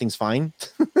says everything's fine.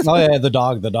 Oh yeah, the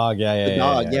dog.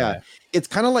 Yeah. It's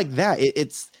kind of like that.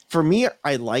 It's for me,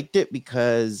 I liked it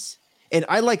because And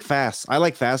I like fast. I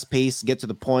like fast pace, get to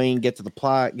the point, get to the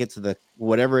plot, get to the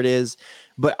whatever it is.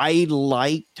 But I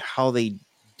liked how they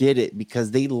did it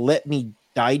because they let me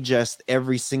digest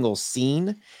every single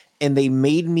scene, and they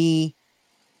made me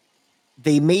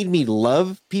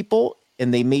love people,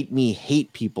 and they made me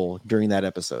hate people during that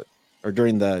episode or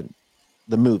during the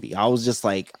movie. I was just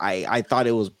like, I thought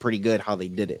it was pretty good how they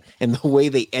did it, and the way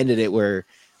they ended it, where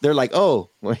they're like, oh,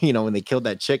 well, when they killed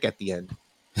that chick at the end.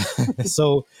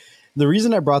 So the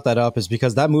reason I brought that up is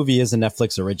because that movie is a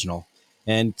Netflix original,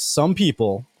 and some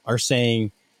people are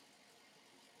saying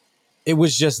it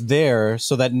was just there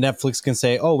so that Netflix can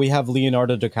say, "Oh, we have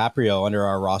Leonardo DiCaprio under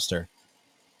our roster."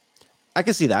 I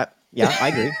can see that. Yeah, I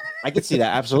agree. I can see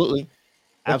that. Absolutely.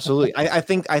 Absolutely. I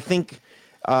think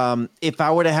if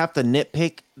I were to have to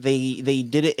nitpick, they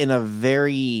did it in a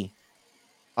very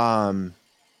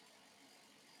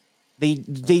they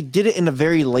did it in a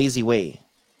very lazy way.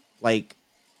 Like,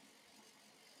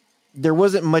 there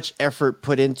wasn't much effort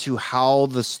put into how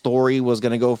the story was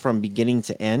going to go from beginning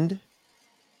to end.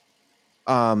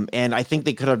 And I think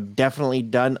they could have definitely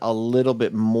done a little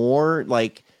bit more.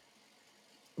 Like,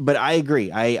 but I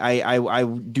agree. I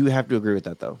do have to agree with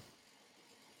that, though.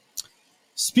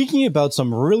 Speaking about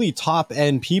some really top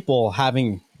end people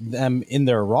having them in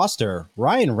their roster,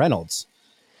 Ryan Reynolds,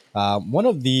 one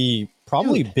of the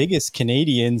probably Dude. biggest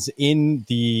Canadians in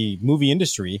the movie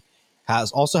industry,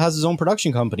 also has his own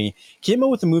production company. Came out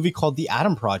with a movie called The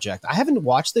Adam Project. I haven't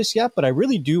watched this yet, but I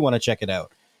really do want to check it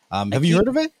out. Have you heard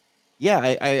of it? Yeah,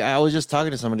 I was just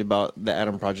talking to somebody about the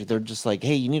Adam Project. They're just like,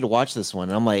 "Hey, you need to watch this one."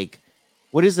 And I'm like,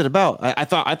 "What is it about?" I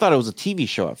thought it was a TV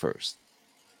show at first.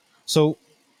 So,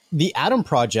 The Adam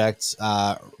Project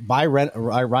by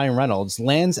Ryan Reynolds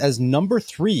lands as number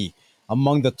 3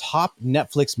 among the top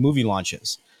Netflix movie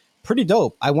launches. Pretty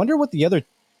dope. I wonder what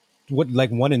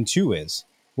like 1 and 2 is.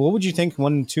 What would you think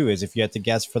 1 and 2 is if you had to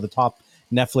guess for the top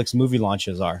Netflix movie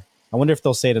launches are? I wonder if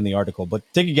they'll say it in the article, but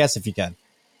take a guess if you can.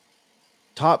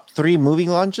 Top 3 movie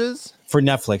launches For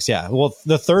Netflix, yeah. Well,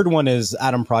 the third one is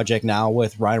Adam Project now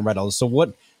with Ryan Reynolds. So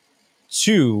what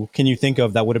 2 can you think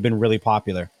of that would have been really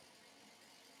popular?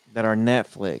 that are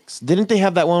Netflix. Didn't they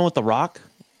have that one with The Rock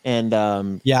and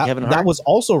Yeah, Kevin Hart? that was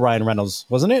also Ryan Reynolds,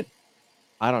 wasn't it?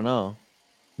 I don't know.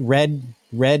 Red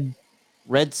Red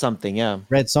something, yeah.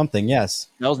 something. Yes.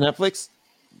 That was Netflix.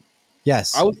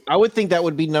 Yes. I would think that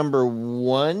would be number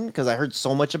 1 because I heard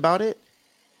so much about it.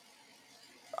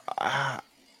 I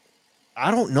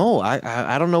don't know.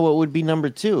 I don't know what would be number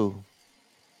 2.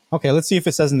 Okay, let's see if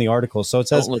it says in the article. So it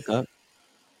says Don't look up.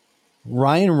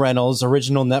 Ryan Reynolds'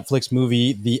 original Netflix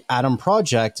movie, The Adam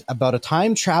Project, about a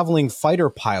time-traveling fighter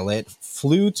pilot,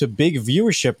 flew to big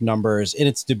viewership numbers in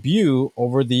its debut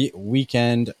over the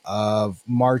weekend of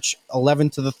March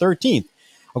 11th to the 13th.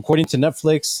 According to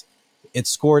Netflix, it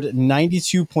scored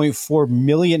 92.4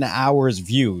 million hours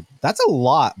viewed. That's a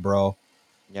lot, bro.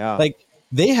 Yeah. Like,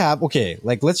 they have, okay,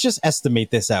 like, let's just estimate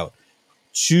this out.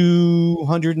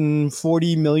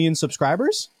 240 million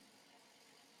subscribers?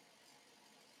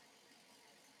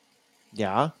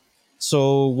 Yeah.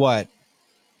 So what?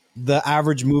 The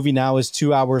average movie now is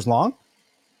 2 hours long.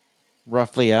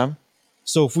 Roughly, yeah.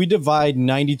 So if we divide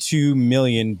 92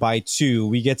 million by 2,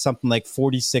 we get something like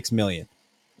 46 million.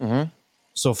 Mm-hmm.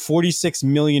 So 46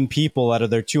 million people out of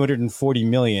their 240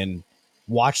 million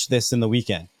watched this in the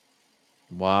weekend.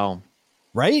 Wow.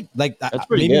 Right? Like, That's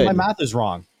pretty maybe good. my math is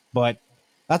wrong, but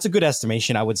that's a good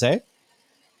estimation, I would say.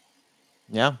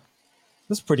 Yeah.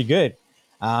 That's pretty good.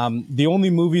 The only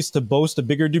movies to boast a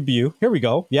bigger debut. Here we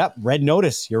go. Yep. Red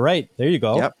Notice. You're right. There you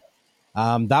go. Yep.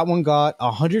 That one got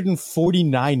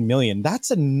 149 million. That's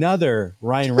another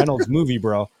Ryan Reynolds movie,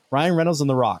 bro. Ryan Reynolds and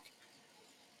The Rock.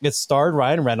 It starred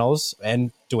Ryan Reynolds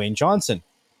and Dwayne Johnson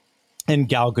and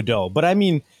Gal Gadot. But I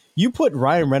mean, you put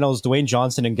Ryan Reynolds, Dwayne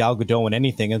Johnson, and Gal Gadot in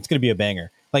anything, and it's going to be a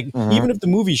banger. Like, even if the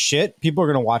movie's shit, people are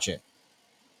going to watch it.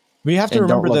 We have to And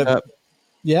remember Don't Look that. Up.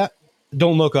 Yeah.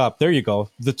 Don't Look Up. There you go.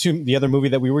 The other movie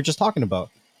that we were just talking about.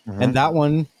 And that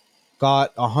one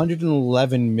got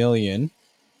 111 million.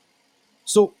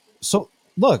 So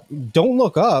look, Don't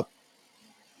Look Up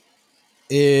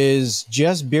is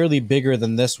just barely bigger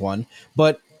than this one,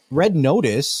 but Red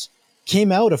Notice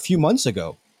came out a few months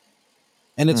ago.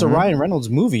 And it's a Ryan Reynolds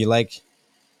movie. Like,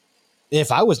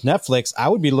 if I was Netflix, I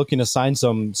would be looking to sign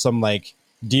some like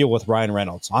deal with Ryan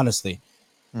Reynolds, honestly.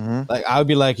 Like, I would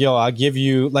be like, yo, I'll give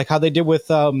you, like how they did with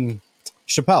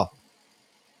Chappelle.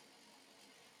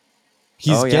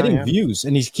 He's getting views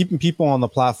and he's keeping people on the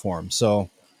platform. So,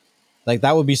 like,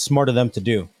 that would be smart of them to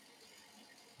do.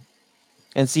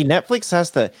 And see, Netflix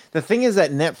has the thing is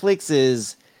that Netflix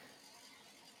is,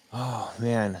 oh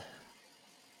man,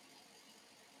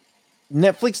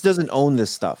 Netflix doesn't own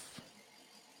this stuff.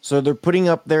 So they're putting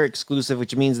up their exclusive,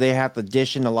 which means they have to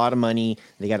dish in a lot of money.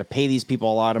 They got to pay these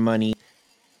people a lot of money.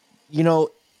 You know,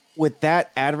 with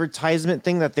that advertisement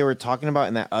thing that they were talking about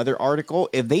in that other article,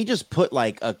 if they just put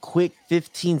like a quick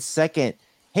 15-second,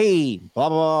 hey, blah,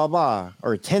 blah, blah, blah,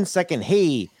 or a 10-second,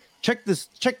 hey, check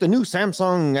the new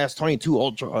Samsung S22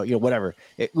 Ultra, whatever,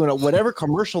 whatever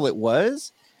commercial it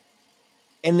was.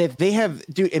 And if they have,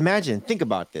 dude, think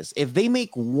about this. If they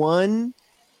make $1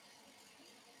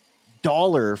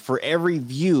 for every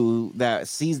view that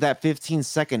sees that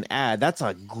 15-second ad, that's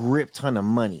a grip ton of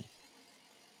money.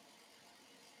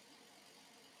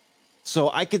 So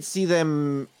I could see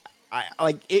them,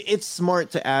 it's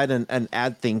smart to add an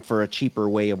ad thing for a cheaper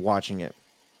way of watching it.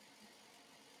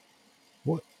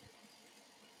 What?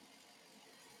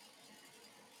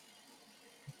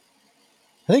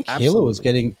 I think Absolutely. Halo is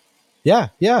getting... Yeah.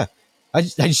 I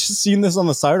just seen this on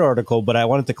the side article, but I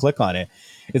wanted to click on it.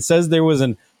 It says there was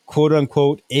an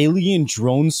quote-unquote alien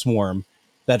drone swarm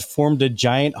that formed a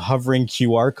giant hovering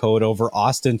QR code over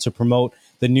Austin to promote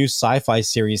the new sci-fi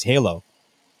series Halo.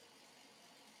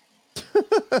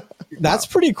 That's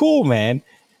pretty cool, man.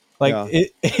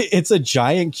 It's a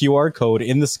giant QR code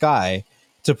in the sky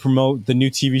to promote the new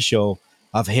TV show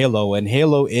of Halo, and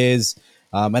Halo is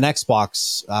an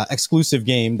Xbox exclusive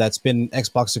game that's been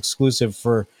Xbox exclusive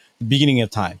for the beginning of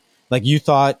time. Like, you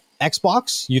thought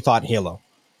Xbox, you thought Halo.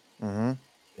 Mm-hmm.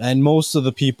 And most of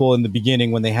the people in the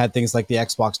beginning, when they had things like the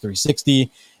Xbox 360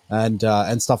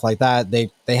 and stuff like that, they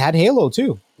had Halo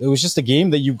too. It was just a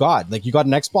game that you got. Like, you got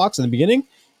an Xbox in the beginning,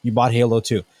 you bought Halo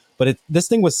too. But this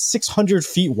thing was 600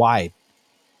 feet wide.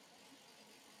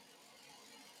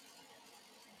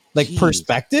 Like, Jeez.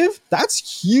 Perspective?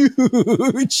 That's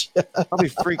huge. I'll be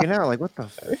freaking out. Like, what the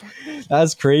fuck?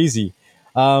 That's crazy.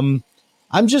 I'm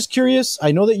just curious.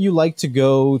 I know that you like to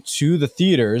go to the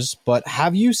theaters, but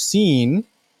have you seen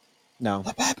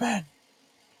the Batman?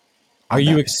 Are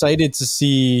you excited to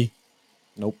see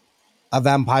Nope. a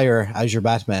vampire as your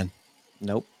Batman?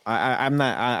 Nope. I'm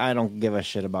not. I don't give a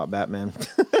shit about Batman.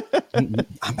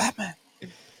 I'm Batman.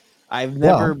 I've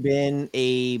never been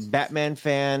a Batman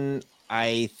fan.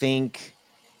 I think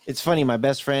it's funny. My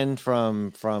best friend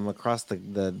from across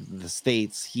the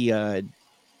states, he's a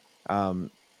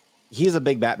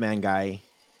big Batman guy,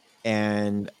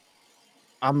 and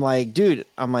I'm like, dude,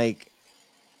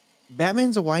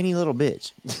 Batman's a whiny little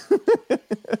bitch.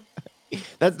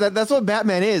 That's what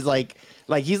Batman is. Like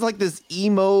he's like this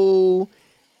emo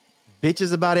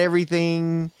bitches about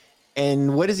everything.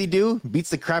 And what does he do? Beats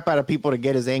the crap out of people to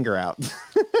get his anger out.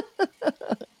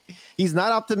 He's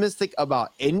not optimistic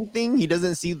about anything. He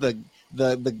doesn't see the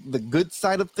good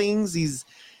side of things.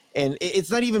 And it's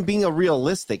not even being a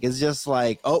realistic. It's just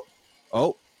like,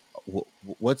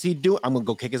 what's he doing? I'm gonna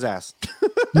go kick his ass.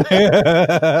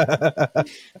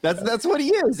 That's what he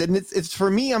is. And it's for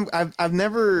me. I've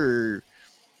never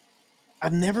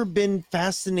been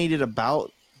fascinated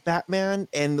about Batman,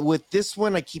 and with this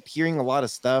one, I keep hearing a lot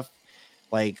of stuff.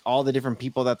 Like, all the different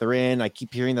people that they're in, I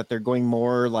keep hearing that they're going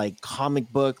more like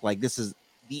comic book. Like, this is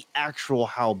the actual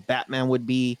how Batman would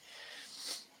be.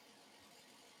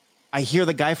 I hear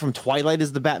the guy from Twilight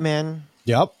is the Batman.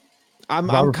 Yep. I'm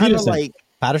kind of like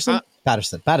Patterson.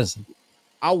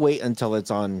 I'll wait until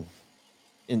it's on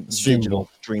digital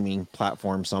streaming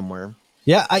platform somewhere.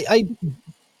 Yeah,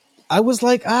 I was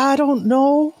like, I don't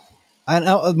know.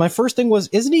 And my first thing was,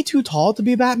 isn't he too tall to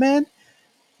be Batman?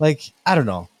 Like, I don't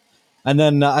know. And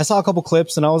then I saw a couple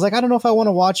clips and I was like, I don't know if I want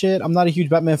to watch it. I'm not a huge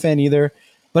Batman fan either.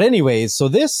 But anyways, so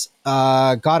this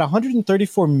got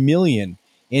 134 million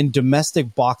in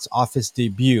domestic box office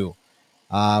debut,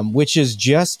 which is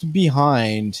just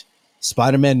behind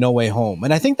Spider-Man No Way Home.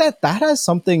 And I think that has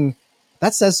something,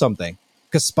 that says something,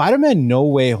 because Spider-Man No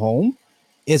Way Home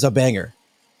is a banger.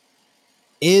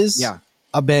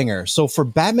 A banger. So for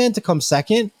Batman to come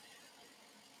second,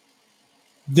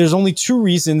 there's only two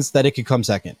reasons that it could come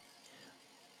second.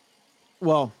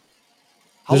 Well,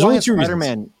 there's only two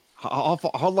reasons.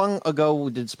 How long ago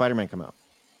did Spider-Man come out?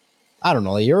 I don't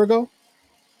know, a year ago?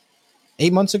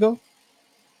 8 months ago?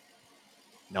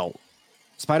 No.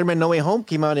 Spider-Man No Way Home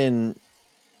came out in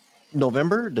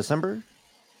December?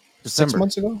 6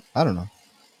 months ago? I don't know.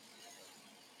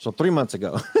 So 3 months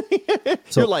ago.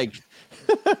 You're like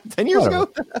 10 years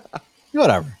ago?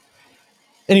 Whatever.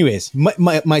 Anyways,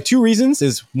 my two reasons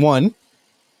is, one,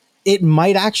 it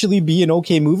might actually be an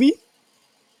okay movie.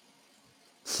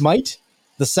 Might.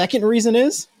 The second reason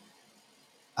is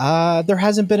there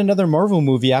hasn't been another Marvel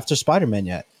movie after Spider-Man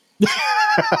yet.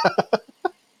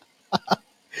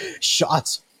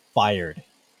 Shots fired.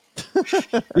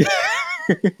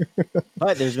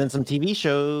 But there's been some TV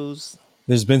shows.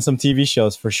 There's been some TV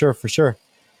shows for sure, for sure.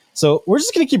 So we're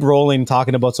just going to keep rolling,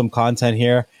 talking about some content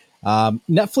here.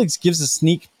 Netflix gives a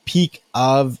sneak peek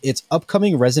of its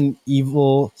upcoming Resident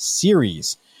Evil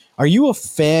series. Are you a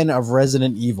fan of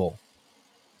Resident Evil?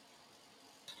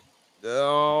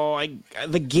 Oh,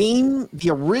 the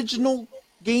original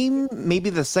game, maybe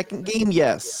the second game,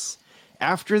 yes.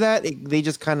 After that, they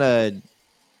just kind of,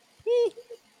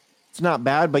 it's not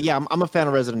bad, but yeah, I'm a fan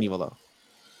of Resident Evil though.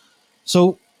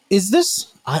 So is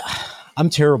this? I'm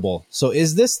terrible. So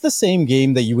is this the same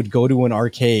game that you would go to an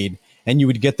arcade and you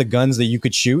would get the guns that you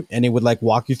could shoot, and it would like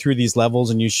walk you through these levels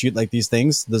and you shoot like these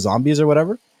things, the zombies or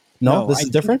whatever? No, this is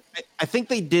different. I think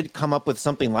they did come up with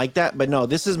something like that, but no,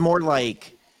 this is more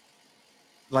like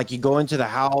you go into the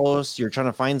house, you're trying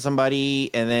to find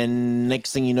somebody, and then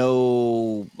next thing you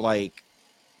know, like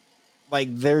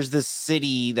there's this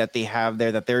city that they have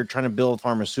there that they're trying to build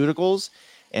pharmaceuticals,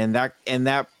 and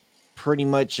that pretty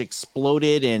much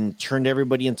exploded and turned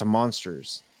everybody into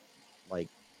monsters, like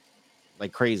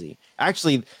crazy.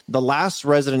 Actually, the last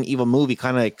Resident Evil movie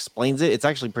kind of explains it. It's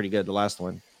actually pretty good. The last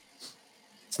one,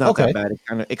 it's not that bad.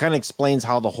 It kind of explains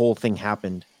how the whole thing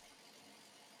happened.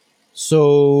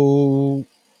 So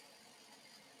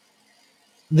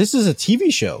this is a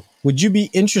TV show. Would you be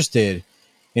interested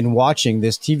in watching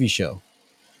this TV show?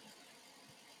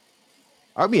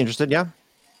 I'd be interested. Yeah.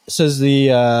 It says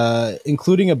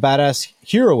including a badass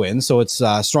heroine, so it's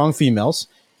strong females.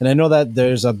 And I know that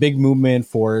there's a big movement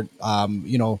for,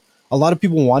 a lot of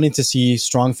people wanting to see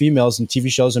strong females in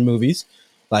TV shows and movies.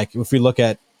 Like if we look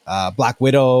at Black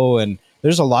Widow, and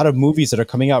there's a lot of movies that are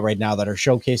coming out right now that are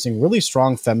showcasing really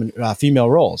strong female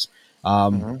roles.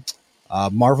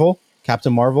 Marvel,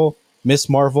 Captain Marvel, Miss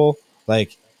Marvel,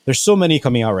 like there's so many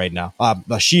coming out right now.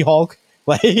 She-Hulk,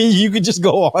 like you could just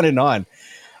go on and on.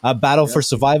 A battle for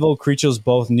survival, creatures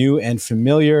both new and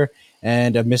familiar,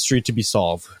 and a mystery to be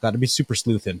solved. Got to be super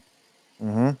sleuthing.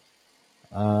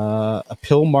 A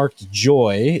pill marked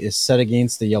Joy is set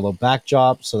against the yellow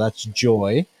backdrop, so that's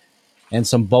Joy. And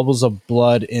some bubbles of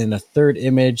blood in a third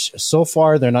image. So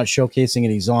far, they're not showcasing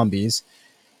any zombies.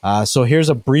 So here's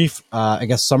a brief,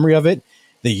 summary of it.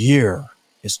 The year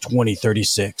is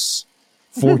 2036.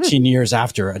 14 years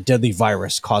after a deadly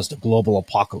virus caused a global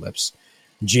apocalypse,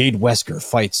 Jade Wesker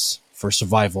fights for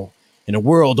survival in a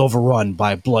world overrun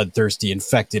by bloodthirsty,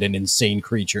 infected, and insane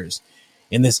creatures.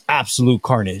 In this absolute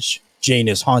carnage, Jane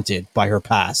is haunted by her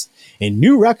past in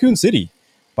New Raccoon City,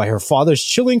 by her father's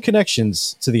chilling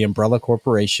connections to the Umbrella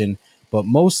Corporation, but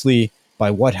mostly by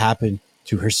what happened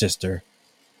to her sister,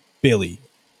 Billy.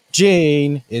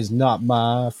 Jane is not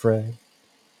my friend.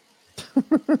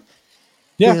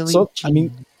 Yeah, Billy so Jean. I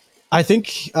mean, I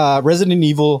think Resident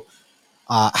Evil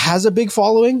has a big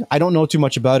following. I don't know too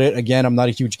much about it. Again, I'm not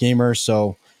a huge gamer,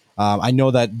 so I know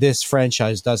that this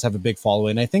franchise does have a big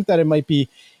following. I think that it might be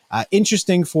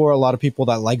interesting for a lot of people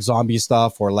that like zombie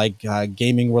stuff or like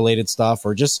gaming related stuff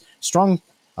or just strong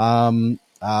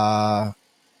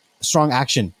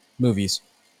action movies.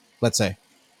 Let's say,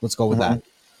 let's go with that.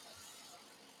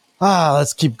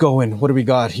 Let's keep going. What do we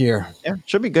got here? Yeah,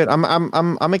 should be good.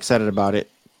 I'm excited about it.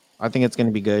 I think it's going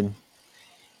to be good.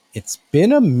 It's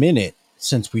been a minute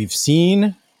since we've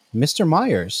seen Mr.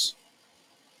 Myers.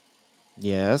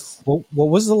 Yes. What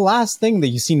was the last thing that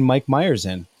you seen Mike Myers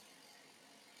in?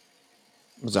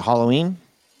 Was it Halloween?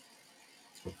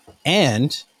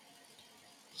 And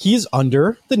he's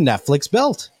under the Netflix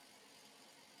belt.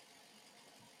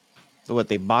 So what,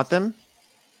 they bought them?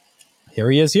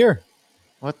 Here he is here.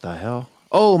 What the hell?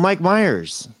 Oh, Mike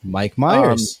Myers. Mike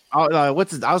Myers. I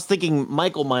was thinking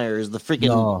Michael Myers, the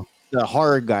freaking the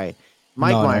horror guy.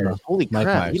 Mike Myers. No. Holy crap,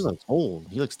 Myers. He looks old.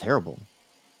 He looks terrible.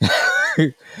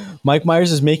 Mike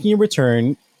Myers is making a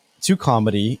return to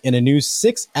comedy in a new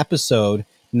 6-episode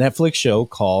Netflix show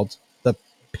called The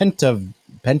Pentaverate?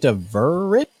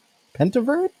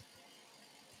 Pentaverate?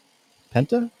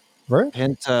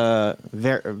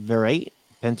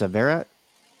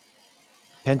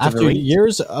 After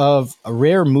years of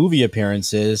rare movie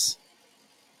appearances,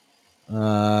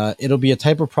 it'll be a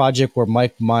type of project where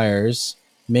Mike Myers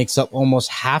makes up almost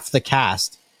half the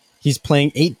cast. He's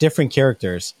playing 8 different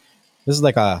characters. This is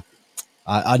like a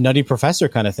Nutty Professor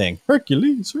kind of thing.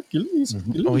 Hercules.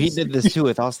 Oh, he did this too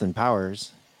with Austin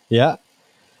Powers. Yeah.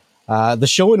 The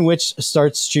show, in which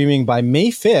starts streaming by May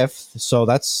 5th, so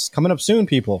that's coming up soon,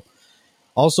 people,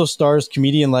 also stars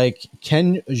comedian like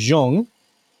Ken Jeong,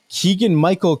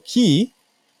 Keegan-Michael Key.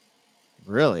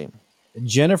 Really?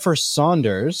 Jennifer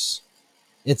Saunders.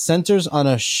 It centers on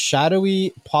a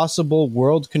shadowy, possible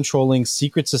world-controlling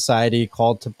secret society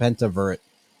called the Pentaverate.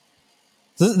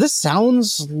 This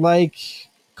sounds like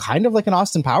kind of like an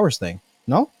Austin Powers thing,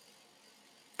 no?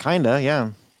 Kinda,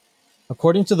 yeah.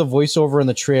 According to the voiceover in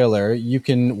the trailer, you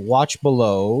can watch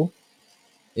below.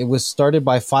 It was started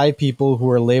by 5 people who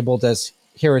were labeled as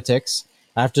heretics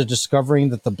after discovering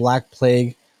that the Black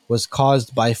Plague was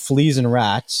caused by fleas and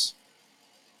rats.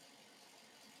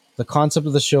 The concept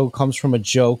of the show comes from a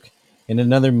joke in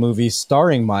another movie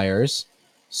starring Myers.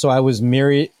 So I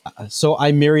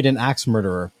married an axe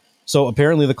murderer. So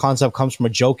apparently the concept comes from a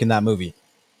joke in that movie.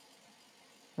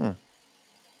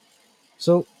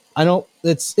 So I know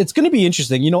it's going to be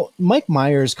interesting. You know, Mike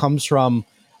Myers comes from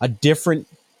a different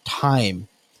time,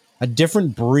 a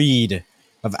different breed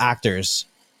of actors,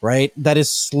 right? That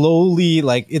is slowly,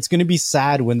 like, it's going to be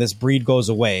sad when this breed goes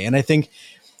away. And I think,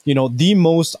 you know, the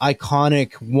most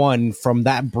iconic one from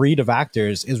that breed of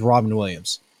actors is Robin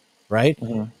Williams, right?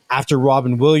 Mm-hmm. After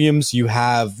Robin Williams, you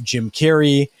have Jim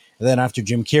Carrey. And then after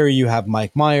Jim Carrey, you have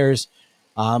Mike Myers.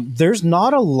 There's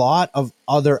not a lot of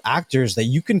other actors that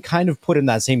you can kind of put in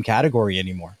that same category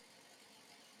anymore.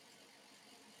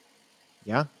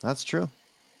 Yeah, that's true.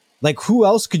 Like, who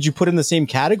else could you put in the same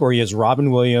category as Robin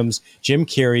Williams, Jim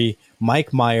Carrey,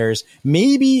 Mike Myers,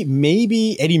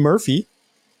 maybe Eddie Murphy?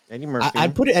 Eddie Murphy.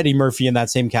 I'd put Eddie Murphy in that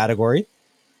same category.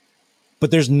 But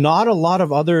there's not a lot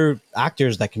of other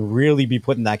actors that can really be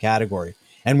put in that category.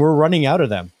 And we're running out of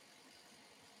them.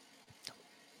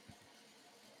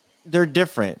 They're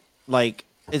different. Like,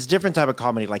 it's different type of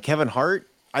comedy. Like Kevin Hart.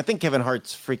 I think Kevin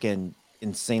Hart's freaking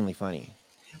insanely funny.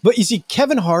 But you see,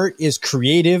 Kevin Hart is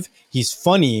creative. He's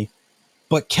funny.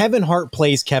 But Kevin Hart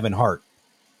plays Kevin Hart.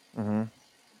 Mm-hmm.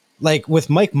 Like with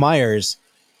Mike Myers,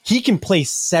 he can play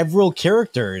several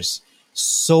characters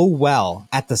so well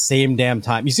at the same damn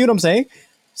time. You see what I'm saying?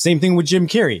 Same thing with Jim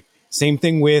Carrey. Same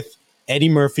thing with Eddie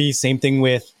Murphy. Same thing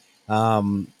with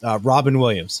Robin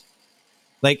Williams.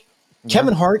 Like, yeah.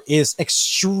 Kevin Hart is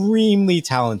extremely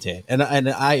talented. And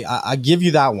I give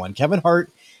you that one. Kevin Hart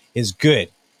is good.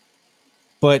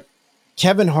 But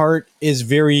Kevin Hart is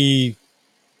very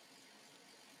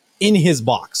in his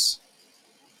box.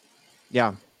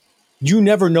 Yeah. You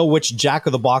never know which jack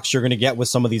of the box you're going to get with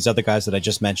some of these other guys that I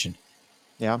just mentioned.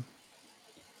 Yeah.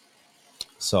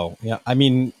 So, yeah, I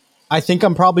mean, I think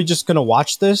I'm probably just going to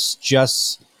watch this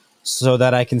just so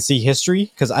that I can see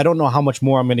history, because I don't know how much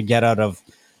more I'm going to get out of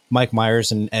Mike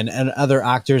Myers and other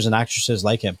actors and actresses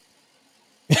like him.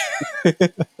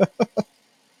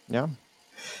 Yeah.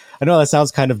 I know that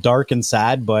sounds kind of dark and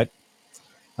sad, but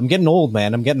I'm getting old,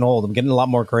 man. I'm getting old. I'm getting a lot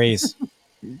more grays.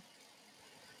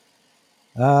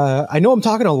 I know I'm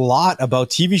talking a lot about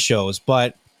TV shows,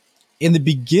 but in the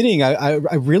beginning, I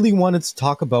really wanted to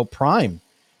talk about Prime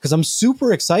because I'm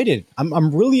super excited.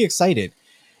 I'm really excited.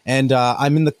 And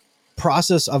I'm in the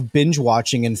process of binge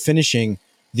watching and finishing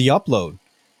The Upload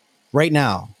right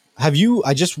now. Have you?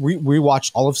 I just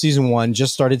rewatched all of season 1,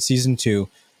 just started season 2.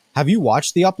 Have you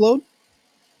watched The Upload?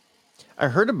 I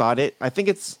heard about it. I think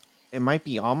it might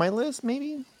be on my list,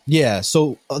 maybe. Yeah.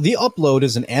 So The Upload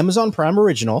is an Amazon Prime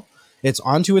original. It's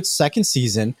onto its 2nd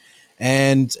season,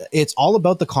 and it's all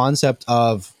about the concept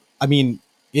of, I mean,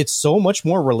 it's so much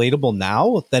more relatable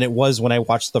now than it was when I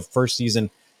watched the first season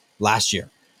last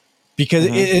year, because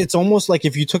it's almost like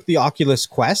if you took the Oculus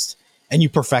Quest and you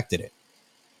perfected it,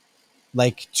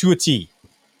 like to a T.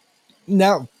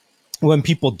 Now, when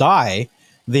people die,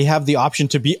 they have the option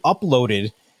to be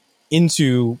uploaded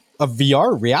into a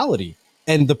VR reality,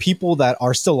 and the people that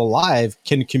are still alive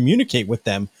can communicate with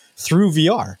them through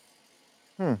VR.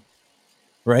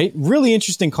 Right? Really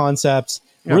interesting concept.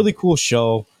 Yeah. Really cool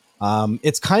show.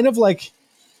 It's kind of like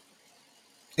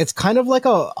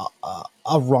a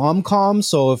rom-com.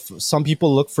 So if some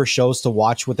people look for shows to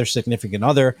watch with their significant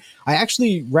other, I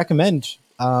actually recommend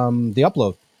The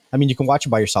Upload. I mean, you can watch it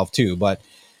by yourself too, but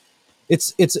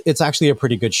it's actually a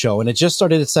pretty good show, and it just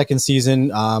started its 2nd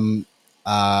season.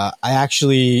 I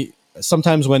actually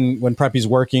sometimes when Preppy's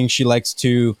working, she likes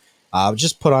to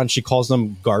just put on, she calls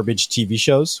them garbage TV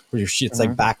shows, where it's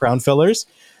like background fillers.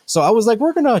 So I was like,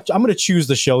 I'm going to choose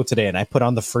the show today. And I put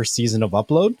on the 1st season of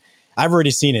Upload. I've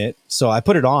already seen it. So I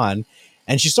put it on,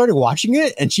 and she started watching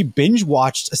it, and she binge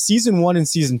watched season 1 and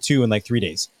season 2 in like 3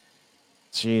 days.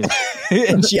 Jeez.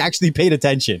 And she actually paid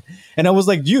attention. And I was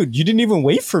like, dude, you didn't even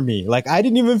wait for me. Like, I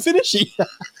didn't even finish it.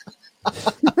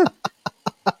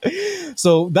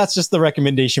 So that's just the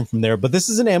recommendation from there. But this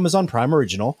is an Amazon Prime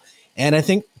original. And I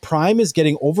think Prime is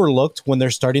getting overlooked when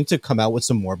they're starting to come out with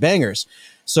some more bangers.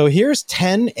 So here's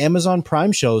 10 Amazon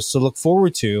Prime shows to look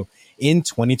forward to in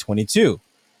 2022.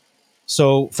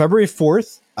 So February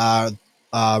 4th,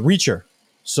 Reacher.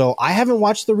 So I haven't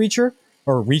watched The Reacher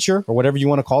or whatever you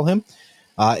want to call him.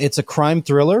 It's a crime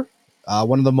thriller.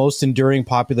 one of the most enduring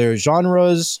popular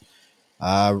genres,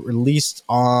 released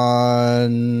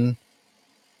on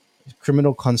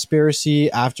criminal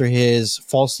conspiracy after his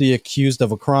falsely accused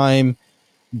of a crime,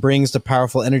 brings the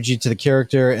powerful energy to the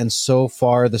character, and so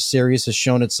far the series has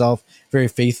shown itself very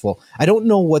faithful. I don't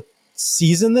know what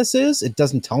season this is. It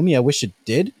doesn't tell me. I wish it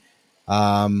did.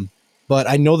 But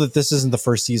I know that this isn't the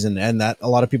first season and that a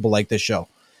lot of people like this show.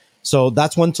 So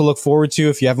that's one to look forward to.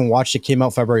 If you haven't watched it, came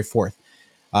out February 4th.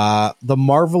 The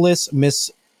Marvelous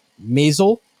Miss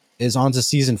Maisel is on to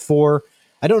season 4.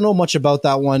 I don't know much about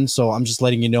that one, so I'm just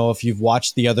letting you know if you've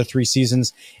watched the other 3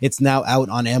 seasons. It's now out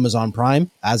on Amazon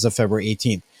Prime as of February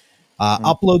 18th.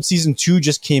 Upload season 2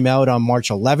 just came out on March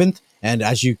 11th, and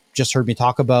as you just heard me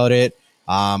talk about it,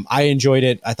 I enjoyed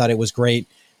it. I thought it was great,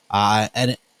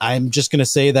 and I'm just going to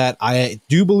say that I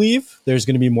do believe there's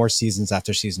going to be more seasons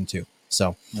after season 2.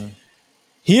 So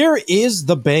here is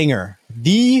the banger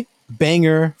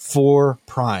for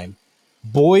Prime.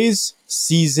 Boys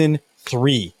season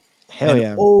 3. Hell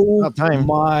yeah. Oh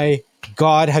my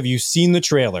God, have you seen the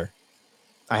trailer?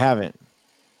 I haven't.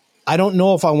 I don't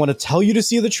know if I want to tell you to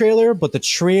see the trailer, but the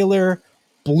trailer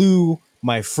blew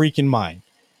my freaking mind.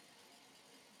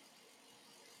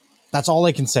 That's all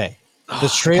I can say. The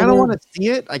trailer. I kind of want to see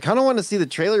it. I kind of want to see the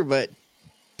trailer, but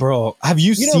bro, have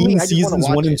you seen seasons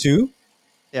 1 and 2?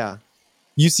 Yeah.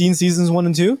 You seen seasons 1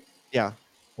 and 2? Yeah.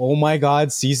 Oh my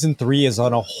God, season 3 is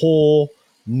on a whole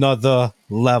nother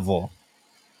level.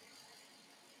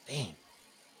 Dang.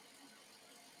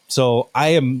 So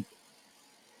I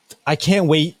can't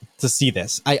wait to see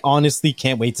this. I honestly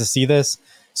can't wait to see this.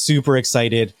 Super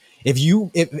excited.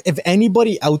 If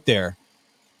anybody out there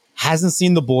hasn't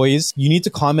seen The Boys, you need to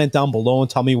comment down below and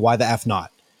tell me why the F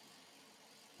not.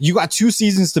 You got 2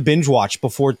 seasons to binge watch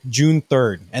before June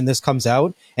 3rd, and this comes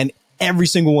out, and every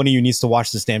single one of you needs to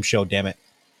watch this damn show, damn it.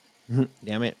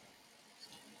 Damn it.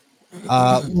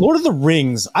 Lord of the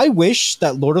Rings. I wish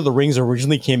that Lord of the Rings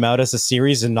originally came out as a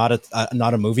series and not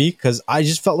a movie, because I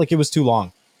just felt like it was too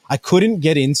long. I couldn't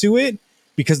get into it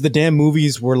because the damn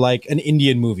movies were like an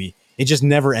Indian movie. It just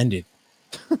never ended.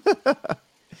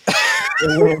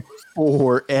 It went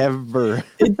forever.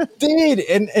 It did,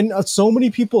 and so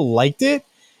many people liked it,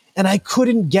 and I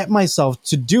couldn't get myself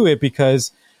to do it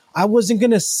because I wasn't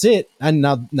gonna sit. And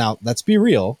now let's be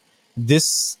real.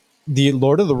 The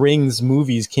Lord of the Rings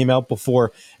movies came out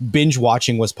before binge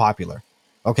watching was popular.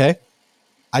 Okay,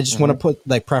 I just want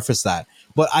to preface that.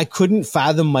 But I couldn't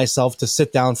fathom myself to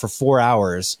sit down for 4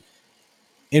 hours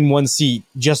in one seat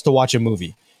just to watch a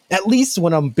movie. At least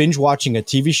when I'm binge watching a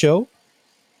TV show,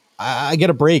 I get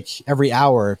a break every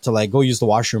hour to go use the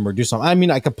washroom or do something. I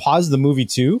mean, I could pause the movie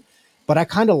too, but I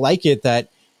kind of like it that,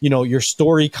 your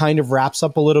story kind of wraps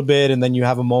up a little bit and then you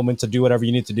have a moment to do whatever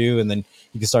you need to do and then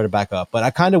you can start it back up. But I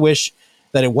kind of wish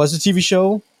that it was a TV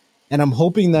show, and I'm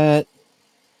hoping that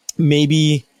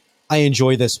maybe I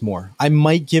enjoy this more. I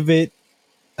might give it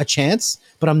a chance,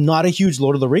 but I'm not a huge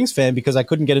Lord of the Rings fan because I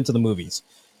couldn't get into the movies.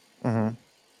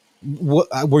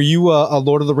 Were you a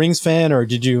Lord of the Rings fan, or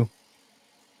did you?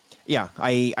 Yeah,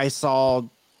 I saw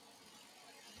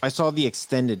the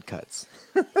extended cuts.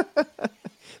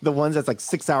 The ones that's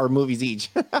 6-hour movies each.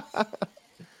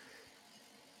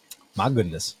 My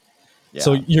goodness. Yeah.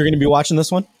 So you're going to be watching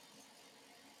this one?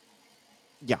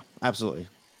 Yeah, absolutely.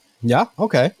 Yeah.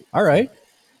 Okay. All right.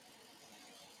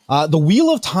 The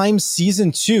Wheel of Time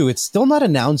season 2. It's still not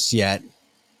announced yet.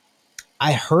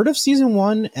 I heard of season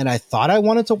 1 and I thought I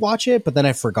wanted to watch it, but then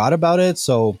I forgot about it.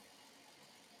 So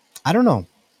I don't know.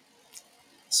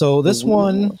 So this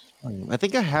one, I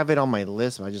think I have it on my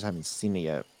list, but I just haven't seen it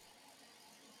yet.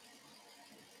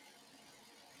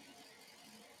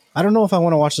 I don't know if I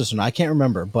want to watch this one. I can't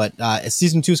remember, but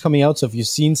season 2 is coming out. So if you've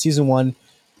seen season 1,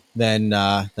 then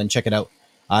check it out.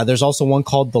 There's also one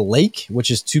called The Lake, which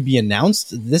is to be announced.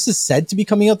 This is said to be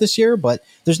coming out this year, but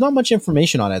there's not much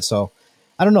information on it. So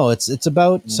I don't know. It's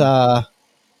about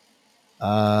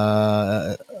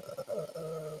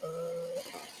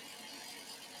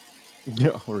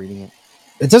Yeah, we're reading it.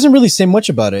 It doesn't really say much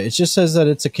about it. It just says that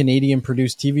it's a Canadian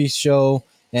produced TV show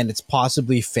and it's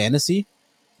possibly fantasy,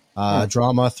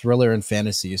 drama, thriller, and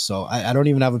fantasy. So I don't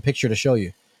even have a picture to show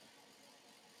you.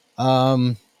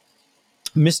 Mr.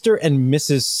 and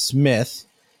Mrs. Smith,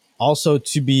 also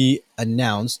to be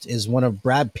announced, is one of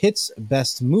Brad Pitt's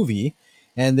best movie,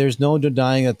 and there's no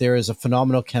denying that there is a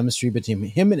phenomenal chemistry between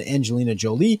him and Angelina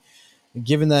Jolie,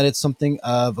 given that it's something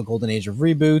of a golden age of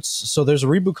reboots. So there's a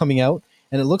reboot coming out,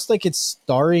 and it looks like it's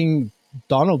starring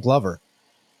Donald Glover.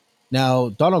 Now,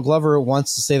 Donald Glover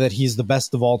wants to say that he's the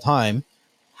best of all time.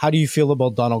 How do you feel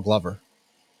about Donald Glover?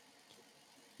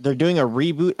 They're doing a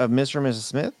reboot of Mr. and Mrs.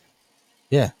 Smith?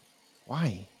 Yeah.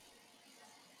 Why?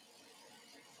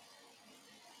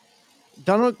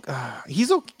 Donald,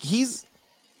 he's okay.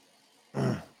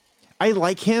 I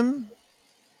like him,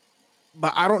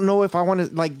 but I don't know if I want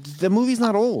to. Like, the movie's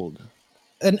not old,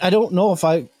 and I don't know if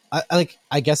I like.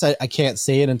 I guess I can't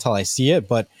say it until I see it,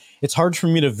 but it's hard for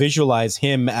me to visualize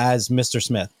him as Mr.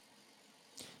 Smith.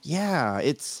 Yeah,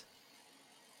 it's.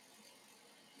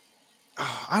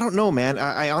 I don't know, man.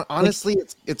 I honestly, like,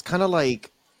 it's kind of like.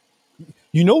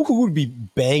 You know who would be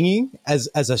banging as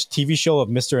a TV show of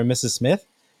Mr. and Mrs. Smith?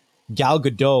 Gal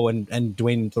Gadot and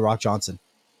Dwayne The Rock Johnson.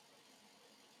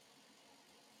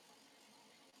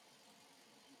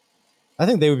 I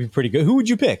think they would be pretty good. Who would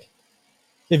you pick?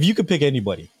 If you could pick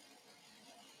anybody.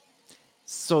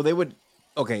 So they would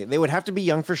have to be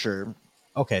young for sure.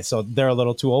 Okay, so they're a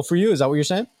little too old for you? Is that what you're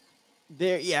saying?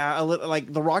 A little,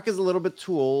 like, The Rock is a little bit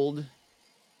too old.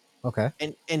 Okay.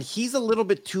 And he's a little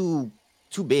bit too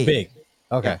big. Big.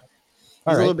 Okay. Yeah.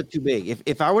 He's a little bit too big.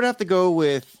 If I would have to go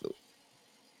with,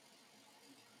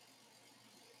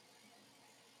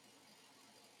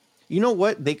 you know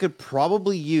what, they could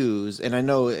probably use, and I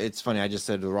know it's funny, I just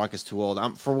said The Rock is too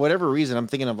old. For whatever reason, I'm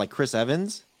thinking of like Chris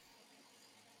Evans.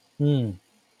 Gal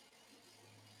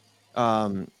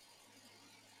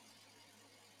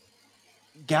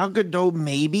Gadot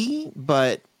maybe,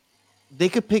 but they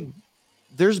could pick.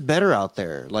 There's better out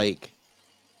there. Like,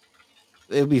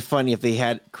 it would be funny if they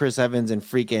had Chris Evans and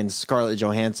freaking Scarlett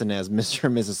Johansson as Mr.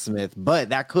 and Mrs. Smith, but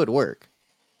that could work.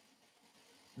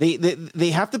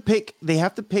 They have to pick. They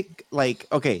have to pick, like,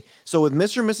 okay. So with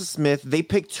Mr. and Mrs. Smith, they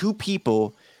pick two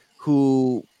people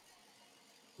who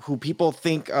people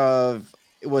think of.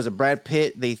 It was a Brad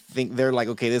Pitt. They think they're like,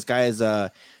 okay, this guy is eye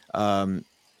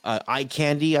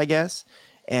candy, I guess.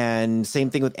 And same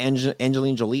thing with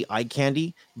Angelina Jolie, eye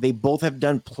candy. They both have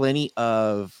done plenty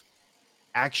of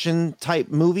action type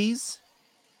movies,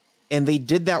 and they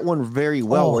did that one very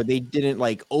well, where they didn't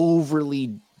like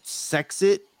overly sex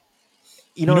it.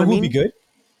 You know what I mean? Who'd be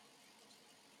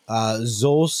good?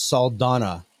 Zoe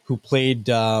Saldana, who played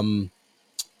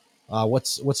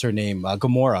what's her name?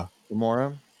 Gamora.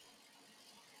 Gamora.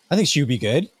 I think she would be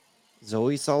good.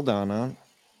 Zoe Saldana.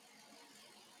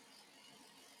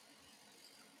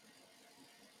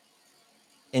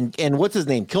 And what's his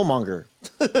name? Killmonger.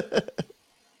 Oh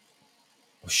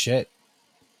shit.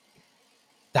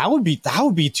 That would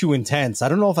be too intense. I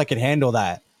don't know if I could handle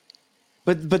that.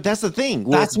 But that's the thing.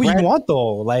 That's what you want,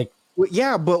 though. Like,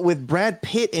 yeah, but with Brad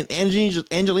Pitt and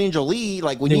Angelina Jolie,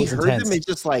 like, when you heard them, it's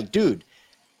just like, dude,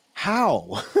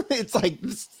 how? It's like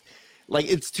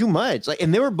it's too much. Like,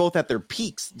 and they were both at their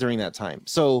peaks during that time.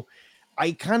 So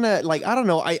I kind of like, I don't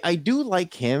know. I do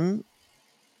like him.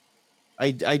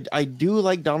 I do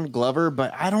like Donald Glover,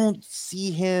 but I don't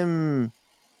see him.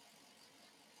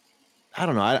 I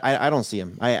don't know. I don't see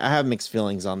him. I have mixed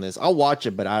feelings on this. I'll watch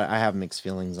it, but I have mixed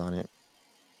feelings on it.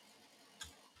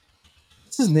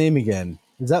 What's his name again?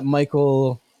 Is that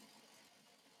Michael?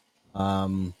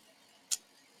 What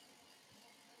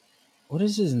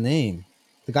is his name?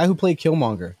 The guy who played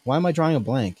Killmonger. Why am I drawing a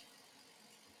blank?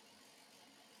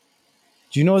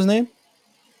 Do you know his name?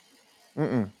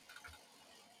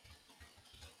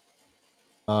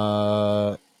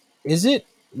 Is it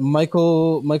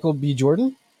Michael B.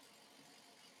 Jordan?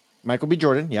 Michael B.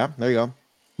 Jordan, yeah, there you go.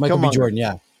 Michael B.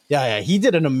 Jordan, yeah. He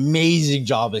did an amazing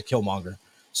job as Killmonger.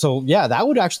 So yeah, that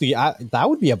would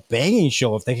be a banging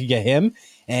show if they could get him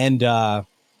and Zoe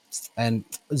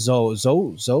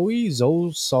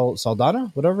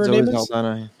Saldana, whatever her name is.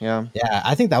 Saldana, yeah.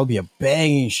 I think that would be a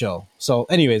banging show. So,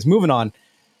 anyways, moving on.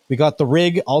 We got The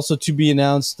Rig also to be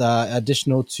announced,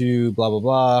 additional to blah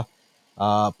blah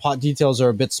blah. Plot details are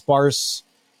a bit sparse.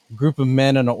 Group of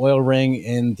men on an oil ring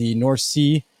in the North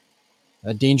Sea.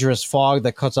 A dangerous fog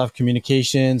that cuts off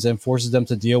communications and forces them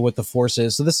to deal with the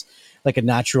forces. So this, like a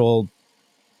natural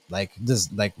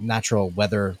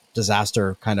weather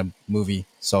disaster kind of movie.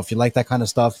 So if you like that kind of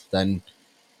stuff, then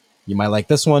you might like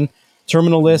this one.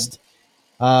 Terminal List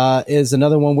is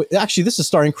another one. Actually, this is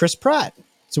starring Chris Pratt.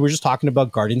 So we're just talking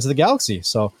about Guardians of the Galaxy.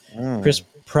 So Chris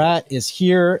Pratt is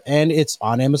here, and it's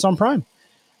on Amazon Prime.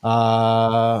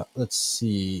 Let's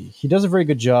see. He does a very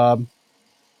good job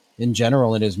in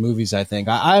general in his movies, I think.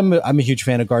 I'm a huge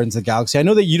fan of Guardians of the Galaxy. I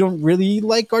know that you don't really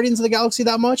like Guardians of the Galaxy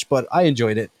that much, but I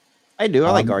enjoyed it. I do.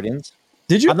 I like Guardians.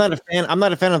 Did you? I'm not a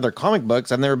fan of their comic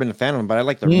books. I've never been a fan of them, but I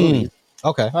like their movies.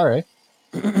 Okay, all right.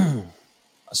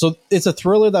 So it's a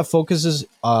thriller that focuses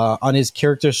on his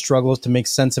character's struggles to make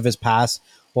sense of his past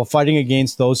while fighting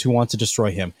against those who want to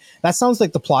destroy him. That sounds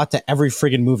like the plot to every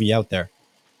friggin' movie out there.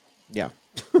 Yeah.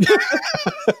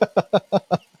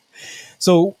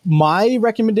 So my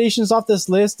recommendations off this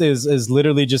list is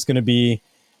literally just going to be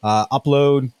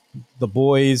Upload, The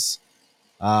Boys.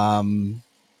 Man,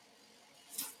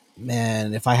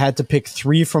 if I had to pick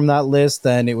 3 from that list,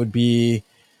 then it would be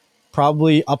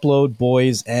probably Upload,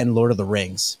 Boys, and Lord of the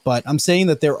Rings. But I'm saying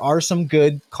that there are some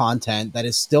good content that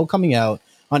is still coming out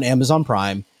on Amazon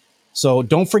Prime. So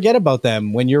don't forget about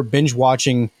them when you're binge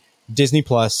watching Disney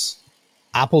Plus,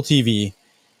 Apple TV,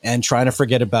 and trying to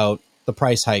forget about the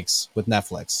price hikes with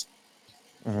Netflix.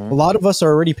 A lot of us are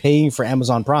already paying for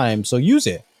Amazon Prime, so use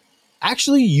it.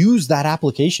 Actually use that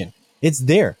application. It's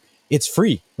there. It's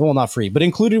free. Well, not free, but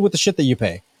included with the shit that you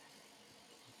pay.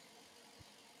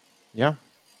 Yeah.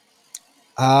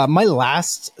 My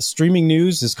last streaming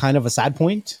news is kind of a sad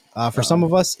point for some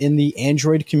of us in the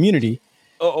Android community.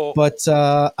 But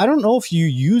I don't know if you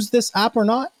use this app or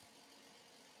not.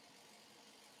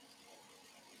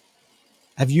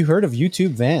 Have you heard of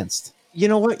YouTube Vanced? You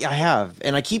know what? I have,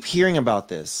 and I keep hearing about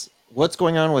this. What's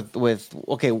going on with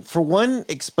okay, for one,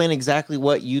 explain exactly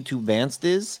what YouTube Vanced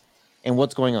is and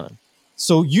what's going on.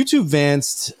 So YouTube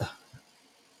Vanced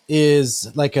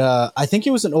is like I think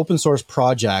it was an open source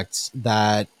project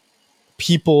that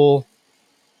people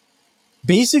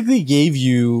basically gave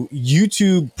you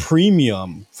YouTube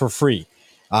Premium for free.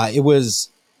 It was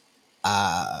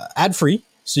ad free,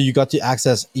 so you got to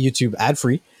access YouTube ad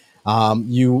free.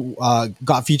 You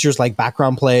got features like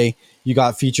background play. You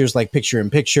got features like picture in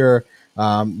picture.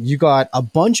 You got a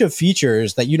bunch of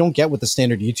features that you don't get with the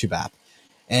standard YouTube app.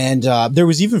 And there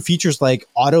was even features like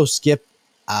auto skip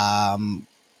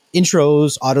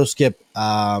intros, auto skip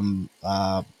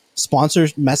sponsor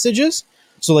messages.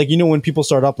 So like, when people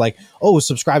start up like, oh,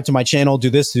 subscribe to my channel,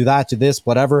 do this, do that, do this,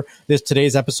 whatever.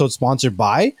 Today's episode sponsored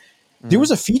by. There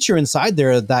was a feature inside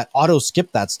there that auto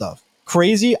skipped that stuff.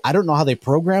 Crazy. I don't know how they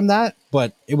programmed that,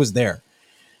 but it was there.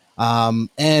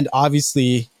 And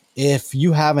obviously, if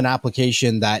you have an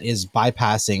application that is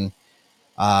bypassing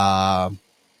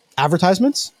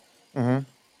advertisements,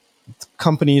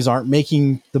 companies aren't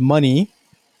making the money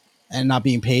and not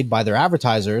being paid by their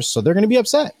advertisers, so they're going to be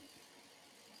upset.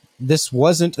 This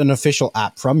wasn't an official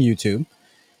app from YouTube,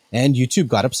 and YouTube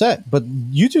got upset. But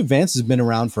YouTube Vanced has been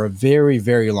around for a very,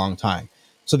 very long time.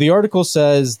 So the article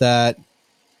says that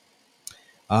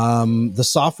the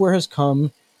software has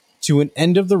come to an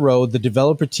end of the road. The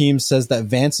developer team says that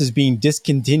Vanced is being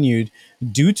discontinued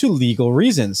due to legal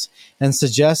reasons and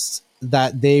suggests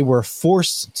that they were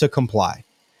forced to comply.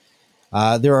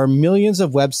 There are millions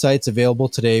of websites available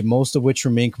today, most of which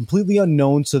remain completely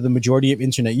unknown to the majority of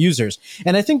internet users.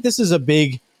 And I think this is a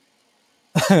big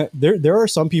there are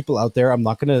some people out there, I'm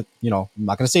not gonna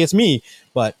say it's me,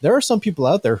 but there are some people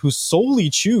out there who solely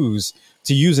choose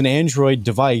to use an Android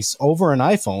device over an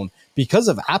iPhone because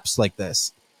of apps like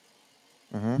this.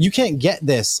 You can't get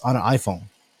this on an iPhone,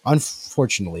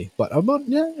 unfortunately. But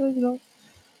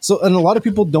so, and a lot of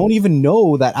people don't even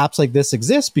know that apps like this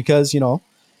exist because you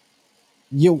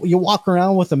walk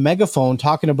around with a megaphone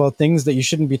talking about things that you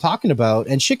shouldn't be talking about,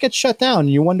 and shit gets shut down, and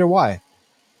you wonder why.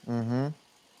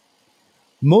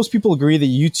 Most people agree that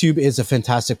YouTube is a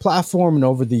fantastic platform, and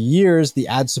over the years, the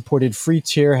ad-supported free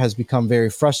tier has become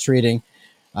very frustrating.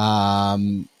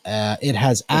 It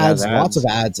has ads, lots of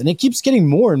ads, and it keeps getting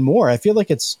more and more. I feel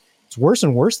like it's worse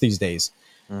and worse these days.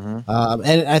 And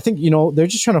I think, they're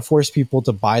just trying to force people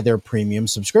to buy their premium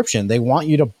subscription. They want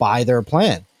you to buy their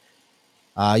plan.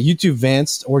 YouTube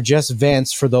Vanced, or just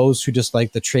Vanced for those who just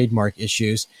like the trademark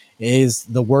issues, is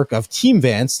the work of Team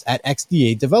Vanced at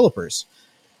XDA Developers.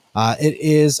 It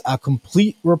is a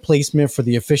complete replacement for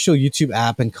the official YouTube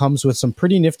app and comes with some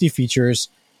pretty nifty features,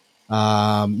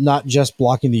 not just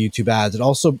blocking the YouTube ads. It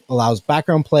also allows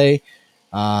background play,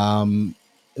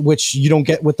 which you don't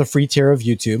get with the free tier of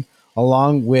YouTube,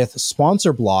 along with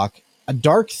sponsor block, a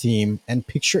dark theme, and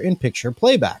picture-in-picture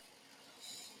playback.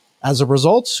 As a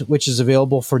result, which is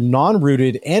available for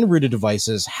non-rooted and rooted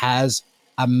devices, has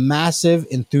a massive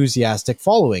enthusiastic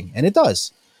following, and it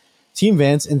does. Team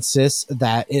Vanced insists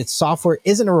that its software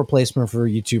isn't a replacement for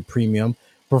YouTube Premium,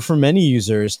 but for many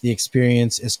users, the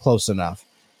experience is close enough.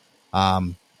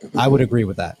 I would agree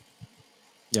with that.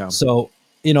 Yeah. So,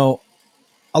 a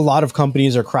lot of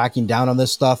companies are cracking down on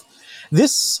this stuff.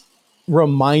 This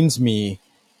reminds me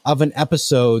of an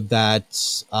episode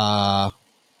that,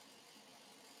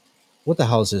 what the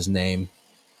hell is his name?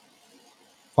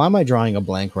 Why am I drawing a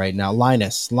blank right now?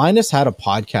 Linus had a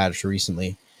podcast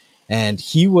recently. And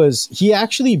he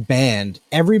actually banned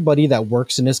everybody that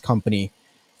works in his company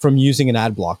from using an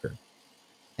ad blocker.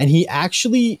 And he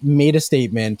actually made a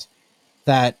statement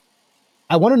that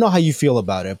I want to know how you feel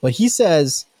about it. But he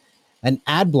says an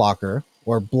ad blocker,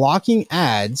 or blocking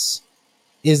ads,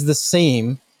 is the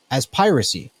same as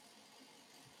piracy?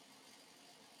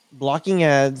 Blocking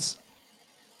ads,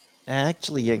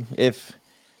 actually, if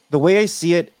the way I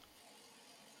see it,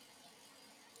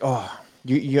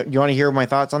 you want to hear my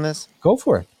thoughts on this? Go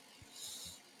for it.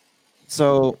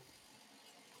 So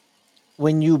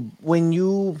when you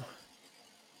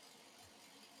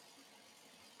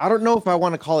I don't know if I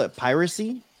want to call it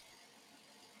piracy.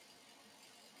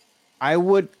 I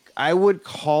would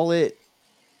call it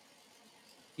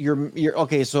your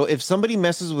okay. So if somebody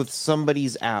messes with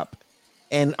somebody's app,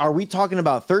 and are we talking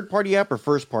about third-party app or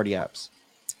first-party apps?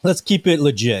 Let's keep it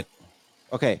legit.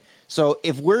 Okay. So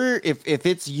if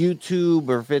it's YouTube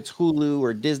or if it's Hulu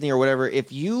or Disney or whatever,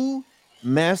 if you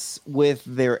mess with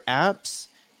their apps,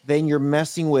 then you're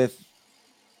messing with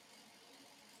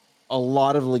a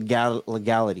lot of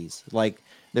legalities. Like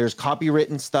there's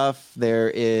copywritten stuff, there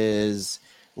is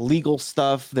legal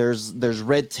stuff, there's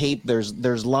red tape,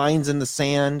 there's lines in the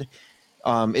sand.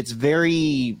 It's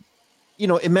very,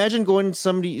 imagine going to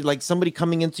somebody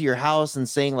coming into your house and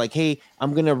saying like, hey,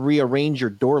 I'm gonna rearrange your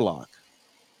door lock.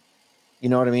 You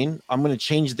know what I mean? I'm gonna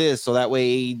change this so that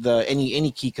way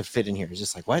any key could fit in here. It's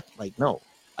just like, what? Like, no.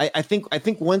 I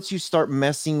think once you start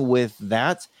messing with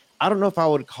that, I don't know if I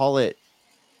would call it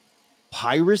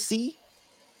piracy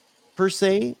per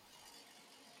se,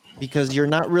 because you're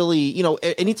not really,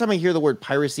 anytime I hear the word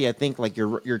piracy, I think like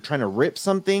you're trying to rip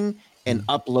something and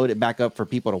upload it back up for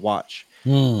people to watch.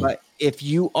 But if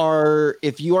you are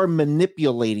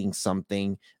manipulating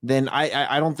something, then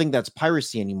I don't think that's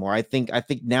piracy anymore. I think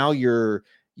now you're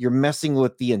messing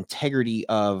with the integrity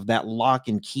of that lock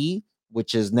and key,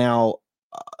 which is now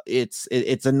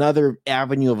it's another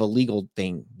avenue of a legal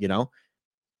thing,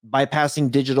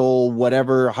 bypassing digital,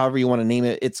 whatever, however you want to name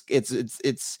it.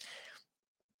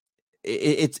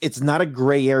 It's not a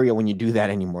gray area when you do that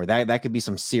anymore. That could be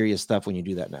some serious stuff when you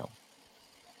do that now.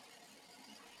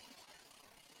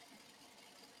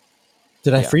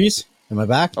 Did I freeze? Am I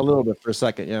back? A little bit for a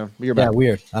second. Yeah, you're back. Yeah,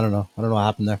 weird. I don't know what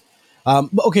happened there.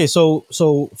 But okay, so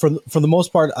for the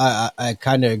most part, I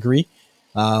kind of agree.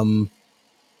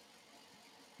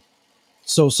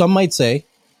 So some might say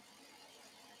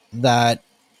that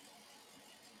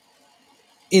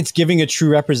it's giving a true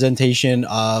representation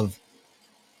of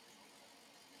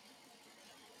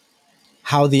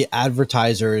how the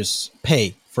advertisers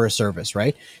pay for a service,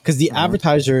 right? Because the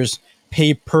advertisers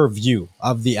pay per view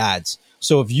of the ads.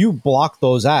 So if you block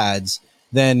those ads,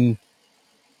 then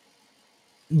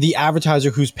the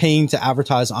advertiser who's paying to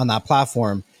advertise on that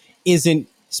platform isn't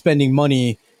spending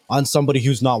money on somebody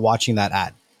who's not watching that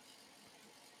ad.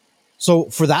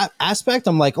 So for that aspect,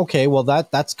 I'm like, okay, well,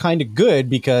 that's kind of good,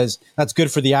 because that's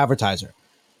good for the advertiser,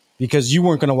 because you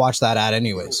weren't going to watch that ad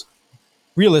anyways.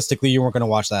 Realistically, you weren't going to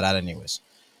watch that ad anyways,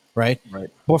 right? Right.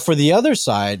 But for the other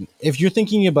side, if you're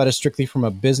thinking about it strictly from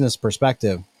a business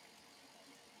perspective,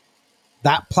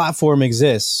 that platform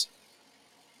exists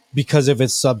because of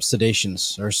its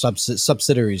subsidiations or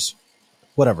subsidiaries,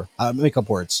 whatever. I make up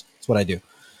words. That's what I do.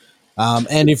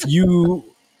 And if you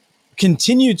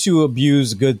continue to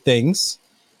abuse good things,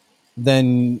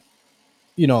 then,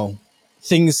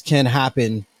 things can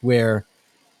happen where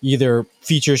either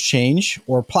features change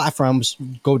or platforms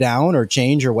go down or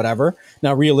change or whatever.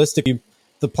 Now, realistically,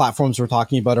 the platforms we're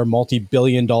talking about are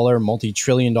multi-billion-dollar,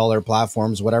 multi-trillion-dollar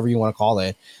platforms, whatever you want to call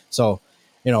it. So,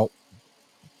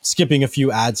 skipping a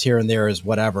few ads here and there is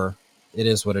whatever. It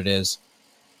is what it is.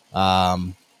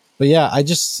 But yeah,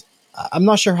 I'm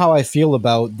not sure how I feel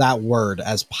about that word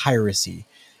as piracy.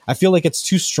 I feel like it's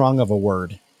too strong of a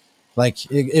word.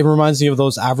 Like it reminds me of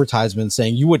those advertisements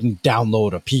saying you wouldn't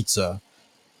download a pizza.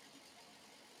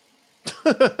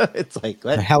 It's like,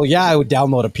 what? Hell yeah, I would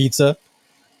download a pizza.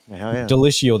 Hell yeah.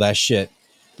 Delicious, that shit.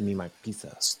 Give me my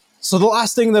pizza. So the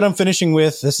last thing that I'm finishing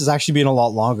with, this has actually been a lot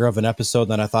longer of an episode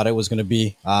than I thought it was going to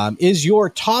be, is your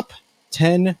top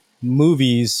 10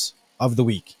 movies of the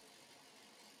week.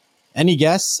 Any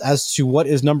guess as to what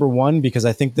is number one? Because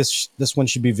I think this one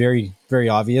should be very, very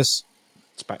obvious.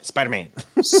 Spider-Man.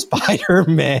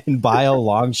 Spider-Man by a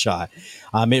long shot.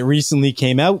 It recently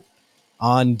came out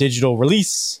on digital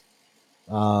release.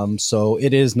 So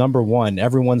it is number one.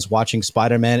 Everyone's watching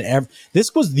Spider-Man.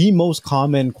 This was the most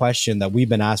common question that we've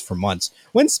been asked for months.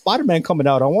 When's Spider-Man coming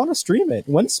out? I want to stream it.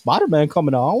 When's Spider-Man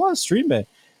coming out? I want to stream it.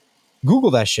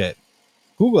 Google that shit.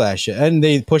 And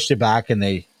they pushed it back, and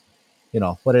they,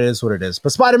 what it is, what it is.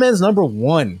 But Spider-Man's number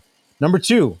one. Number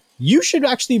two. You should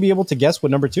actually be able to guess what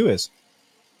number two is.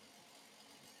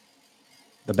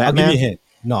 The Batman? I'll give you a hint.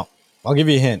 No, I'll give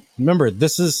you a hint. Remember,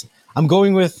 I'm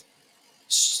going with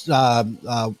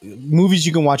movies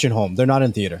you can watch at home. They're not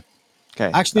in theater.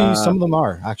 Okay. Actually, some of them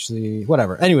are. Actually,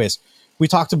 whatever. Anyways, we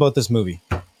talked about this movie.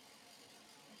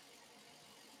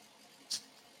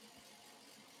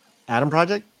 Adam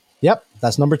Project? Yep,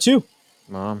 that's number 2.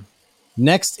 Mom.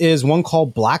 Next is one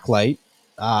called Blacklight.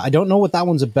 I don't know what that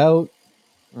one's about.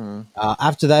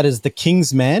 After that is The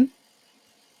King's Man.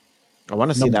 I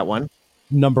want to see that one.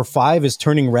 Number 5 is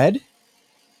Turning Red.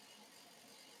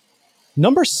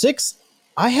 Number 6,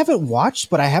 I haven't watched,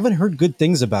 but I haven't heard good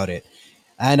things about it.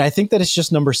 And I think that it's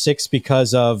just number 6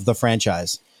 because of the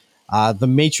franchise. The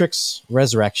Matrix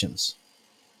Resurrections.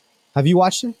 Have you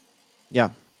watched it? Yeah.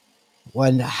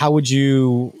 What would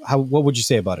you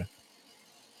say about it?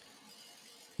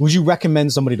 Would you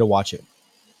recommend somebody to watch it?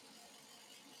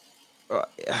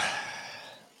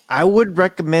 I would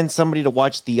recommend somebody to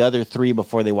watch the other 3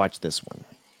 before they watch this one.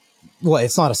 Well,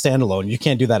 it's not a standalone. You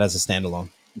can't do that as a standalone.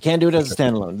 You can't do it as a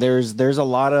standalone. There's a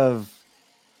lot of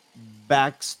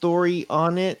backstory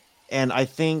on it, and I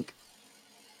think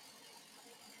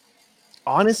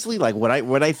honestly, like what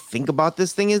I think about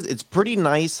this thing is it's pretty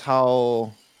nice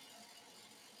how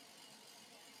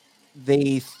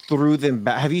they threw them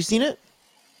back. Have you seen it?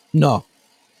 No.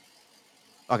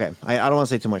 Okay, I don't want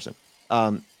to say too much then.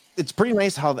 It's pretty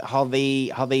nice how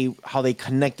they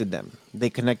connected them. They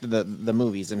connected the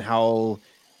movies and how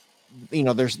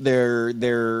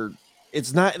they're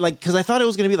it's not like, because I thought it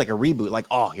was gonna be like a reboot, like,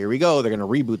 oh, here we go, they're gonna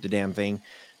reboot the damn thing.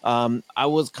 I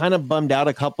was kind of bummed out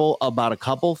about a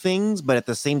couple things, but at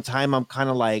the same time, I'm kind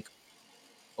of like,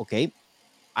 okay,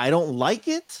 I don't like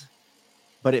it,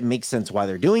 but it makes sense why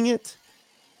they're doing it.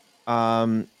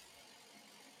 I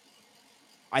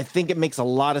think it makes a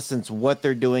lot of sense what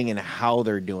they're doing and how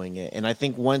they're doing it. And I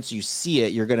think once you see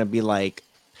it, you're going to be like,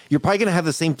 you're probably going to have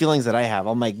the same feelings that I have.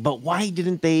 I'm like, but why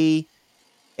didn't they?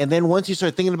 And then once you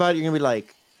start thinking about it, you're going to be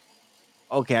like,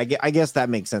 okay, I guess that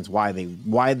makes sense why they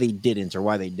didn't or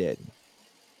why they did.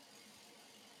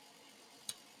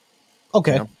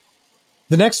 Okay. You know?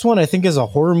 The next one I think is a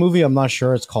horror movie. I'm not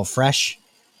sure. It's called Fresh.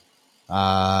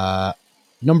 Number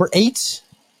 8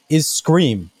 is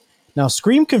Scream. Now,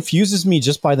 Scream confuses me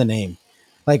just by the name.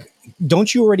 Like,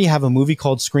 don't you already have a movie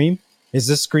called Scream? Is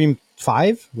this Scream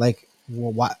 5? Like,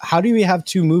 how do we have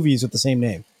 2 movies with the same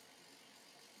name?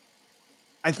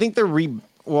 I think they're not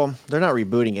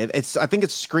rebooting it. I think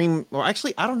it's Scream. Well,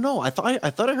 actually, I don't know. I thought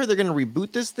I heard they're going to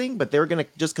reboot this thing, but they're going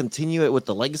to just continue it with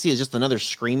the legacy. It's just another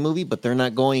Scream movie, but they're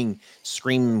not going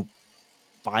Scream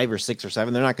 5 or 6 or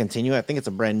 7. They're not continuing. I think it's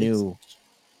a brand new.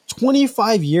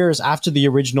 25 years after the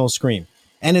original Scream.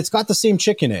 And it's got the same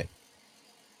chick in it.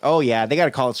 Oh, yeah. They got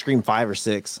to call it Scream 5 or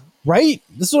 6. Right?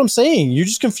 This is what I'm saying. You're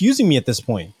just confusing me at this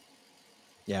point.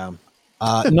 Yeah.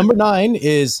 Number 9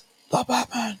 is The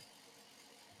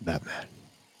Batman.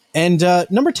 And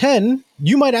number 10,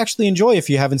 you might actually enjoy if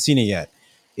you haven't seen it yet.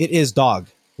 It is Dog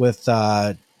with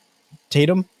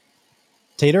Tater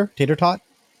Tot?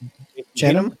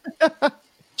 Channing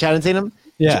Tatum?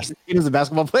 Yeah. Tatum's a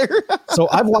basketball player. So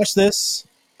I've watched this.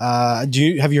 Have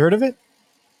you heard of it?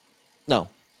 No.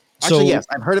 Actually, yes,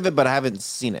 I've heard of it, but I haven't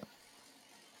seen it.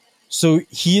 So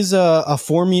he's a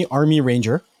former Army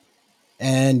Ranger,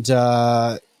 and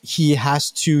he has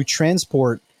to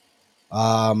transport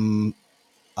an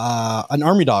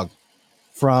army dog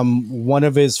from one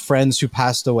of his friends who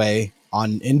passed away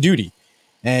in duty.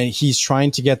 And he's trying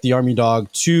to get the army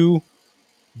dog to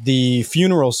the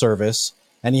funeral service,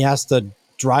 and he has to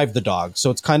drive the dog. So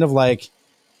it's kind of like,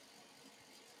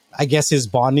 I guess, his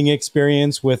bonding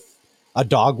experience with a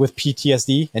dog with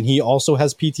PTSD, and he also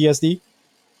has PTSD.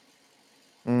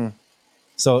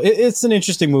 So it's an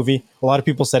interesting movie. A lot of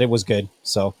people said it was good,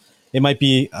 so it might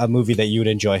be a movie that you would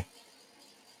enjoy.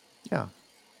 Yeah,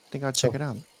 I think I'll check it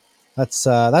out. That's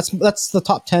the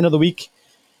top 10 of the week.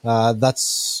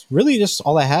 That's really just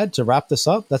all I had to wrap this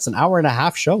up. That's an hour and a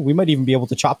half show. We might even be able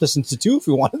to chop this into 2 if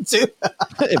we wanted to.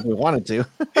 If we wanted to.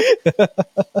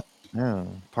 Yeah,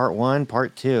 part 1,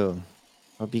 part 2.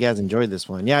 Hope you guys enjoyed this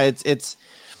one. Yeah, it's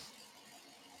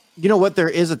you know what? There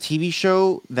is a TV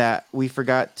show that we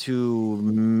forgot to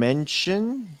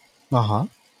mention. I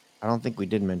don't think we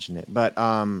did mention it, but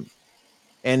and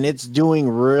it's doing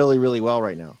really, really well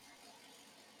right now.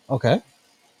 Okay.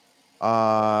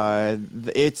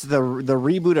 It's the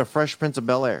reboot of Fresh Prince of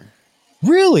Bel-Air.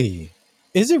 Really?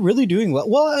 Is it really doing well?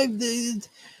 Well,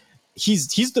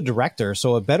 he's the director,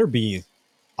 so it better be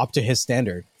up to his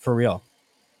standard for real.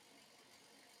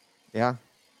 Yeah.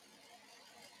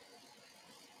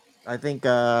 I think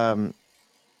I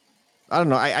don't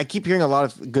know. I keep hearing a lot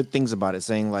of good things about it,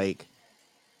 saying like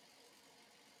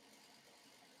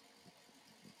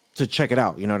to check it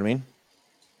out. You know what I mean?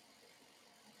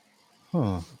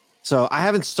 Huh. So I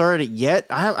haven't started it yet.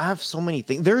 I have so many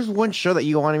things. There's one show that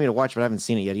you wanted me to watch, but I haven't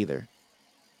seen it yet either.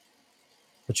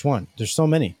 Which one? There's so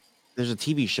many. There's a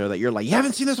TV show that you're like, you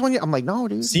haven't seen this one yet? I'm like, no,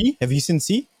 dude. See? Have you seen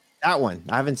See? That one.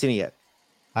 I haven't seen it yet.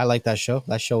 I like that show.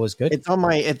 That show was good. It's on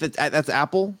my, that's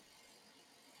Apple.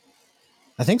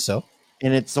 I think so.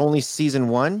 And it's only season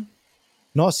 1?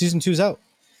 No, season 2's out.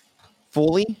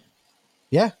 Fully?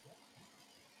 Yeah.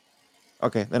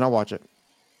 Okay, then I'll watch it.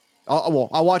 I'll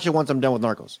watch it once I'm done with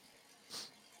Narcos.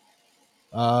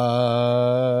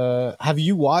 Have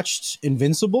you watched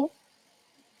Invincible?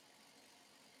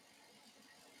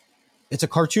 It's a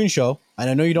cartoon show, and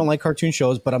I know you don't like cartoon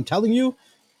shows, but I'm telling you,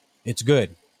 it's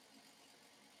good.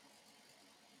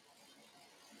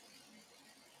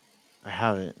 I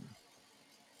haven't.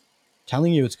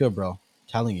 Telling you it's good, bro.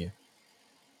 Telling you.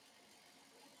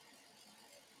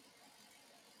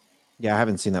 Yeah, I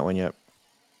haven't seen that one yet.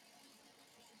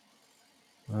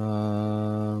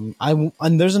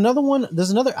 And there's another one.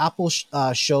 There's another Apple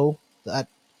show that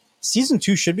season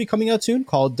 2 should be coming out soon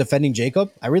called Defending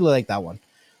Jacob. I really like that one,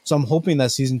 so I'm hoping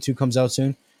that season 2 comes out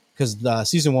soon because the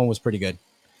season 1 was pretty good.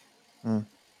 Yeah,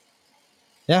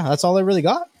 that's all I really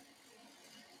got.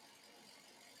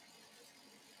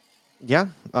 Yeah.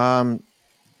 There's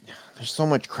so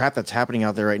much crap that's happening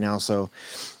out there right now. So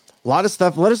a lot of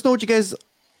stuff. Let us know what you guys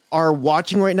are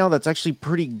watching right now. That's actually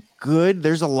pretty good.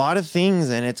 There's a lot of things,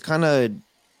 and it's kind of,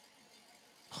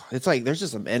 it's like there's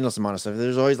just an endless amount of stuff.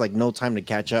 There's always like no time to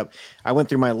catch up. I went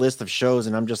through my list of shows,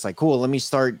 and I'm just like, cool, let me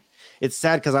start. It's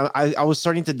sad because I was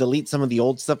starting to delete some of the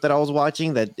old stuff that I was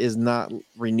watching that is not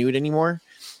renewed anymore.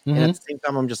 And at the same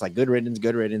time, I'm just like, good riddance,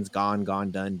 gone,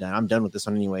 done. I'm done with this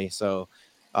one anyway. So,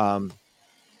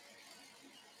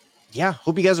 yeah,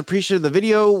 hope you guys appreciated the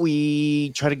video. We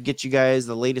try to get you guys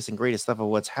the latest and greatest stuff of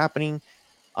what's happening.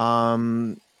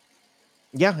 Yeah,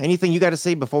 anything you got to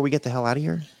say before we get the hell out of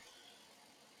here?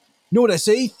 You know what I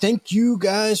say? Thank you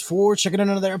guys for checking out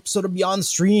another episode of Beyond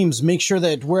Streams. Make sure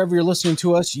that wherever you're listening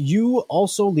to us, you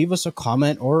also leave us a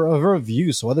comment or a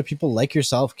review so other people like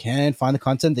yourself can find the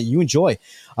content that you enjoy.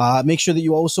 Make sure that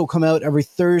you also come out every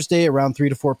Thursday around 3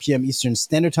 to 4 p.m. Eastern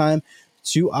Standard Time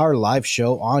to our live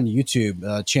show on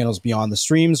YouTube, channels Beyond the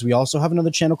Streams. We also have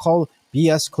another channel called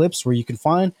BS Clips where you can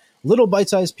find little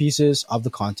bite-sized pieces of the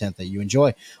content that you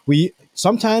enjoy. We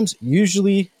sometimes,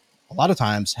 usually, a lot of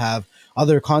times, have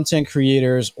other content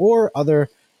creators or other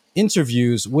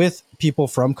interviews with people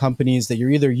from companies that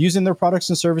you're either using their products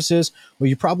and services or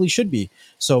you probably should be.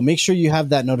 So make sure you have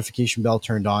that notification bell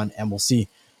turned on, and we'll see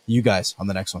you guys on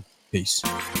the next one. Peace.